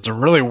and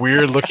some really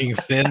weird looking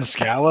thin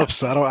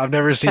scallops. I've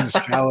never seen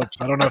scallops.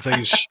 I don't know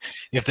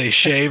if they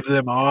shaved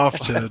them off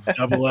to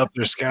double up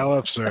their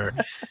scallops or.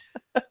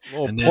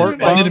 Little And pork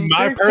then bung.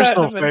 my Big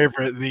personal fat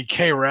favorite, the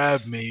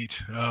K-Rab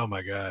meat. Oh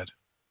my God.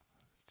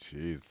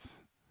 Jeez.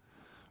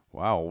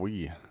 Wow,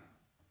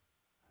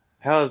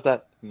 How is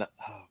that? No,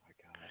 oh my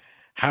God.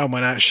 How am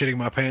I not shitting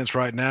my pants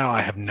right now?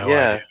 I have no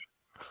Yeah.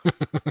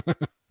 idea.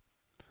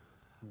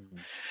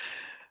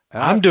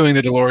 I'm doing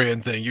the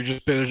DeLorean thing. You're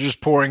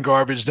just pouring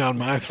garbage down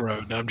my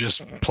throat, and I'm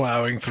just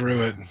plowing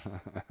through it.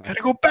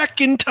 Gotta go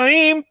back in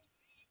time.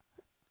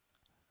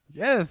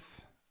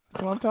 Yes,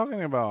 that's what I'm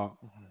talking about.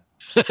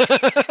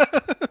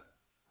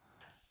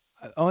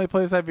 Only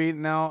place I've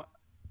eaten out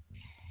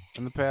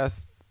in the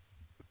past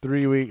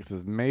 3 weeks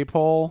is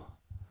Maypole,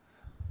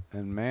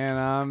 and man,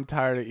 I'm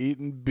tired of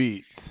eating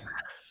beets.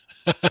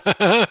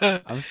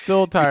 I'm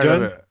still tired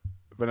of done? it,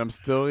 but I'm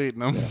still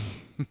eating them.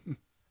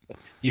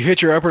 You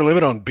hit your upper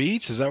limit on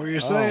beets? Is that what you're Oh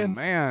saying?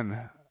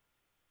 man,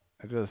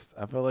 I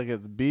feel like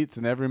it's beets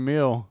in every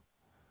meal.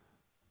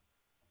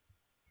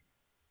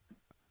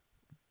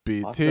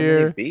 Beets Lots of many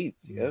here, beats,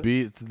 yeah.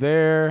 beets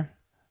there,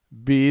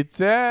 beets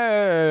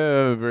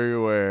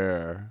everywhere.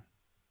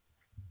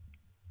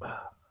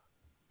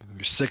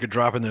 You're sick of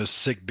dropping those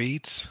sick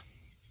beets?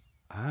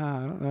 I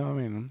don't know. I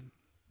mean,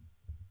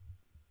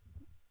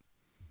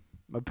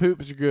 my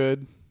poops are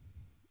good,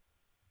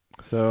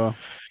 so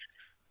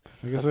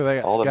I guess we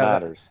like All that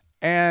got matters.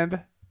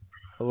 and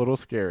a little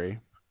scary.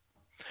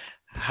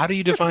 How do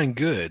you define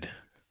good?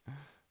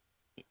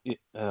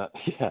 Yeah.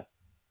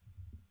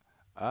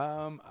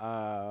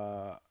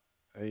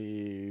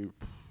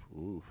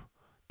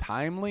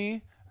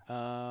 Timely.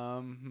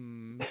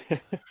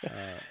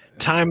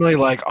 Timely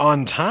like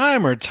on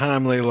time or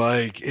timely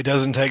like it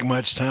doesn't take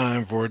much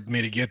time for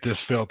me to get this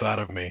filth out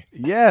of me?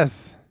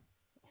 Yes,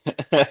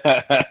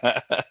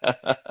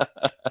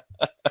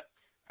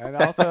 and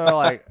also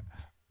like,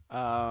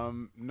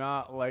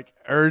 not like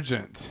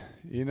urgent.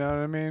 You know what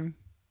I mean?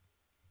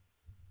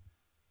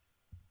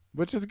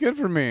 Which is good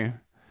for me,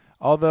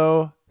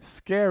 although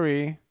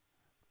scary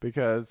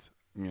because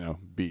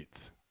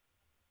beats.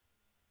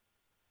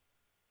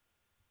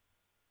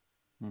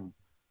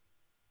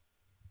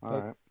 All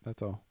right.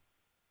 That's all.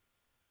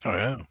 Oh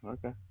yeah.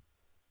 Okay.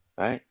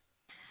 Thanks.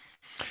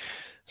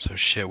 So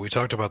shit, we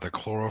talked about the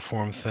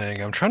chloroform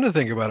thing. I'm trying to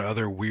think about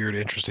other weird,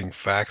 interesting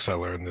facts I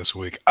learned this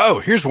week. Oh,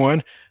 here's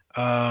one.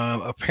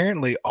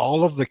 Apparently,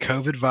 all of the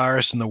COVID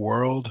virus in the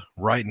world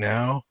right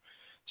now,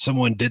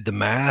 someone did the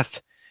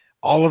math.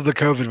 All of the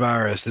COVID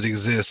virus that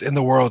exists in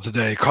the world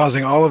today,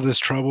 causing all of this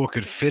trouble,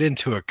 could fit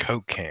into a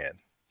Coke can.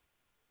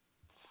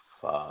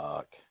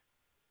 Fuck.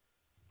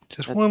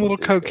 Just That's one little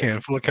Coke stupid.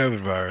 can full of COVID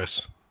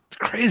virus. It's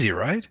crazy,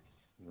 right?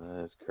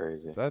 That's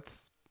crazy. It's a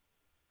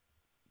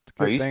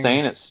Are good you thing.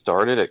 saying it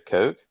started at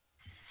Coke?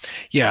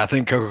 Yeah, I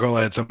think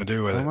Coca-Cola had something to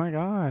do with Oh it. my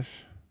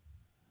gosh!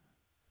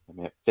 I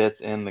mean, it fits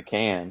in the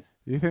can.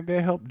 You think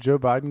they helped Joe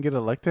Biden get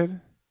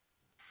elected?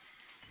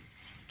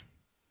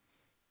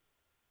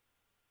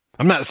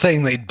 I'm not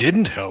saying they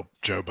didn't help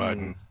Joe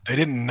Biden. They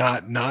didn't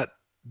not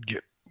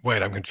get.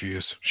 Wait, I'm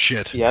confused.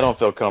 Shit. Yeah, I don't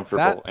feel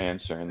comfortable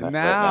answering that right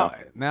now.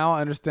 Now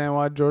I understand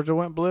why Georgia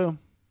went blue.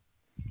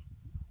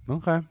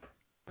 Okay.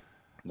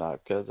 Not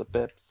because of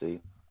Pepsi.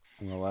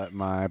 I'm gonna let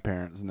my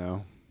parents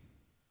know.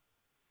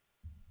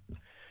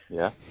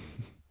 Yeah.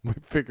 We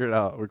figured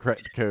out. We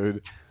cracked the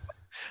code. I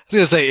was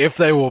gonna say if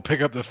they will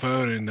pick up the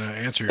phone and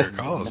answer your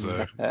calls,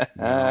 though.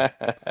 No.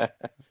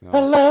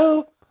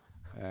 Hello.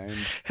 I'm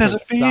Has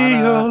it be persona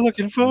you're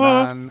looking for?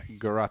 non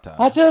grata.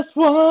 I just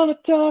want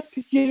to talk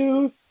to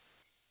you.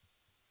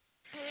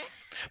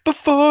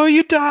 Before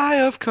you die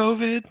of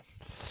COVID.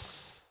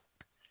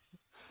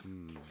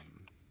 Mm.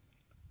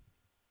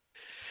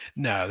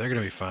 No, they're gonna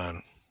be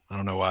fine. I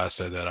don't know why I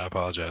said that. I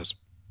apologize.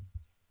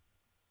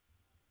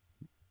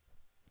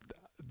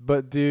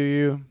 But do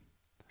you?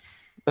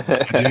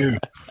 I do.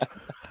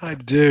 I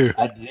do.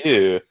 I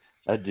do.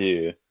 I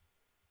do.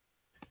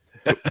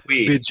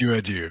 We. Bid you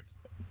adieu.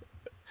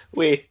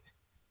 We.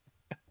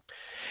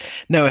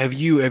 No, have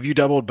you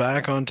doubled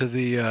back onto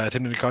the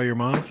attempting to call your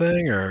mom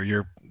thing,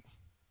 or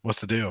what's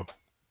the deal?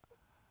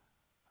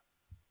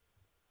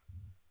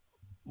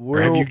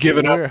 Or have you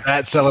given up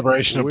that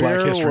celebration of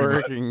Black History We're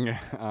Month? working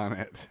on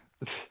it.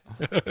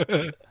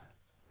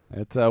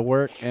 It's a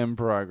work in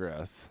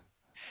progress.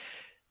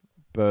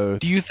 Both.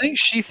 Do you think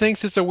she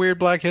thinks it's a weird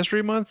Black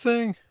History Month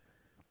thing?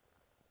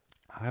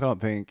 I don't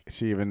think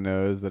she even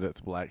knows that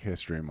it's Black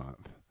History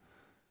Month.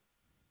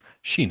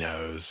 She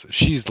knows.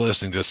 She's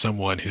listening to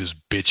someone who's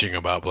bitching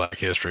about Black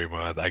History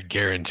Month. I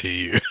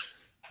guarantee you.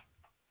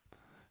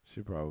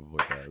 She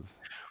probably does.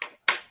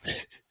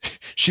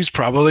 She's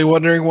probably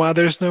wondering why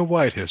there's no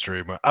White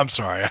History Month. I'm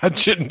sorry. I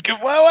shouldn't.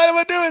 Why am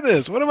I doing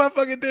this? What am I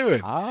fucking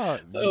doing? Oh,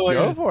 Oh,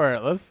 go yeah. for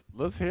it. Let's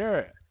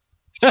hear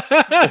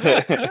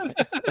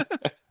it.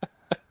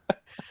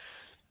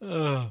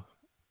 Oh.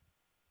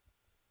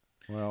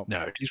 Well,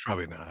 No, she's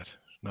probably not.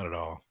 Not at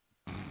all.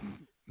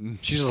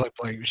 She's just like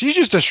playing. She's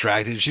just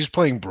distracted. She's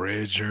playing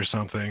bridge or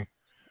something.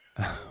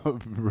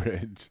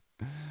 Bridge.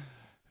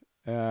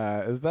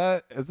 Is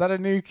that a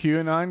new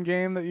QAnon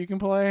game that you can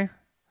play?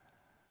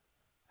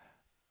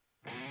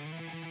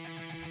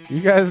 You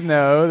guys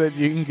know that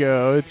you can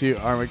go to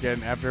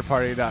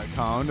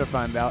ArmageddonAfterParty.com to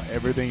find out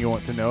everything you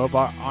want to know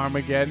about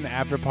Armageddon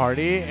After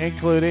Party,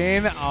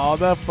 including all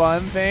the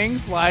fun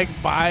things like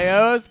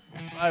bios,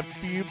 a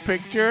few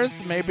pictures,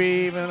 maybe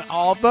even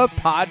all the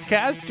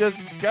podcasts.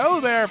 Just go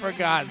there, for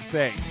God's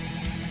sake.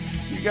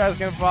 You guys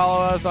can follow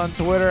us on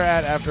Twitter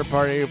at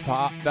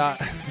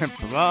AfterPartyPod.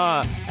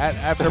 At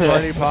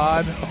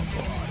AfterPartyPod.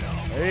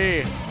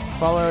 Hey,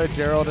 follow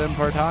Gerald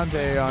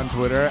Importante on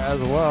Twitter as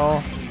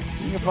well.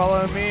 You can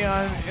follow me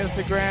on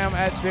Instagram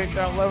at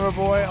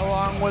Dick.Loverboy,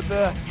 along with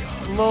the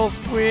little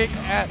squeak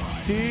at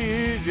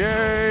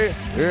TJ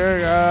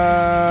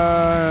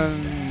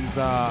Higgins.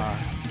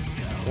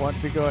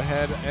 Want to go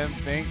ahead and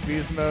thank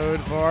Beast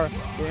Mode for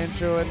the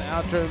intro and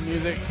outro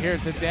music here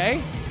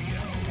today.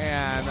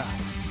 And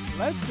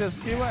let's just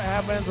see what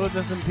happens with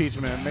this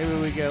impeachment. Maybe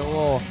we get a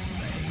little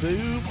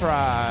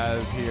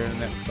surprise here in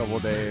the next couple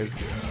days.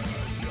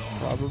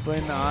 Probably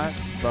not,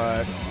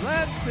 but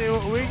let's see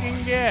what we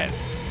can get.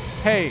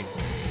 Hey,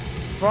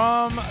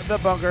 from the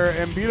bunker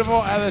in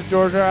beautiful Athens,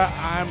 Georgia,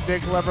 I'm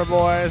Dick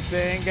Leperboy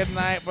saying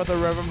goodnight for the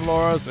Reverend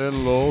Flores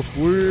and Lil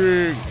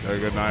Squeak. Say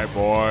goodnight,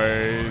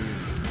 boys.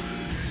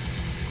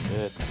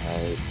 Good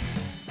night.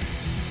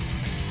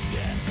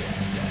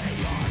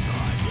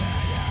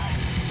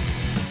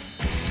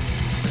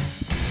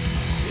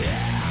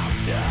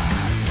 Yeah.